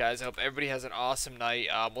 So look, guys, I hope everybody has an awesome night.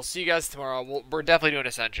 We'll see you guys tomorrow. We're definitely doing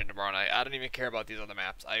Ascension tomorrow night. I don't even care about these other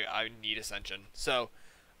maps. I need Ascension. So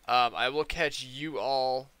I will catch you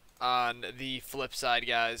all on the flip side,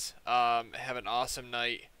 guys. Have an awesome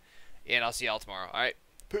night, and I'll see y'all tomorrow. All right,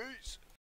 peace.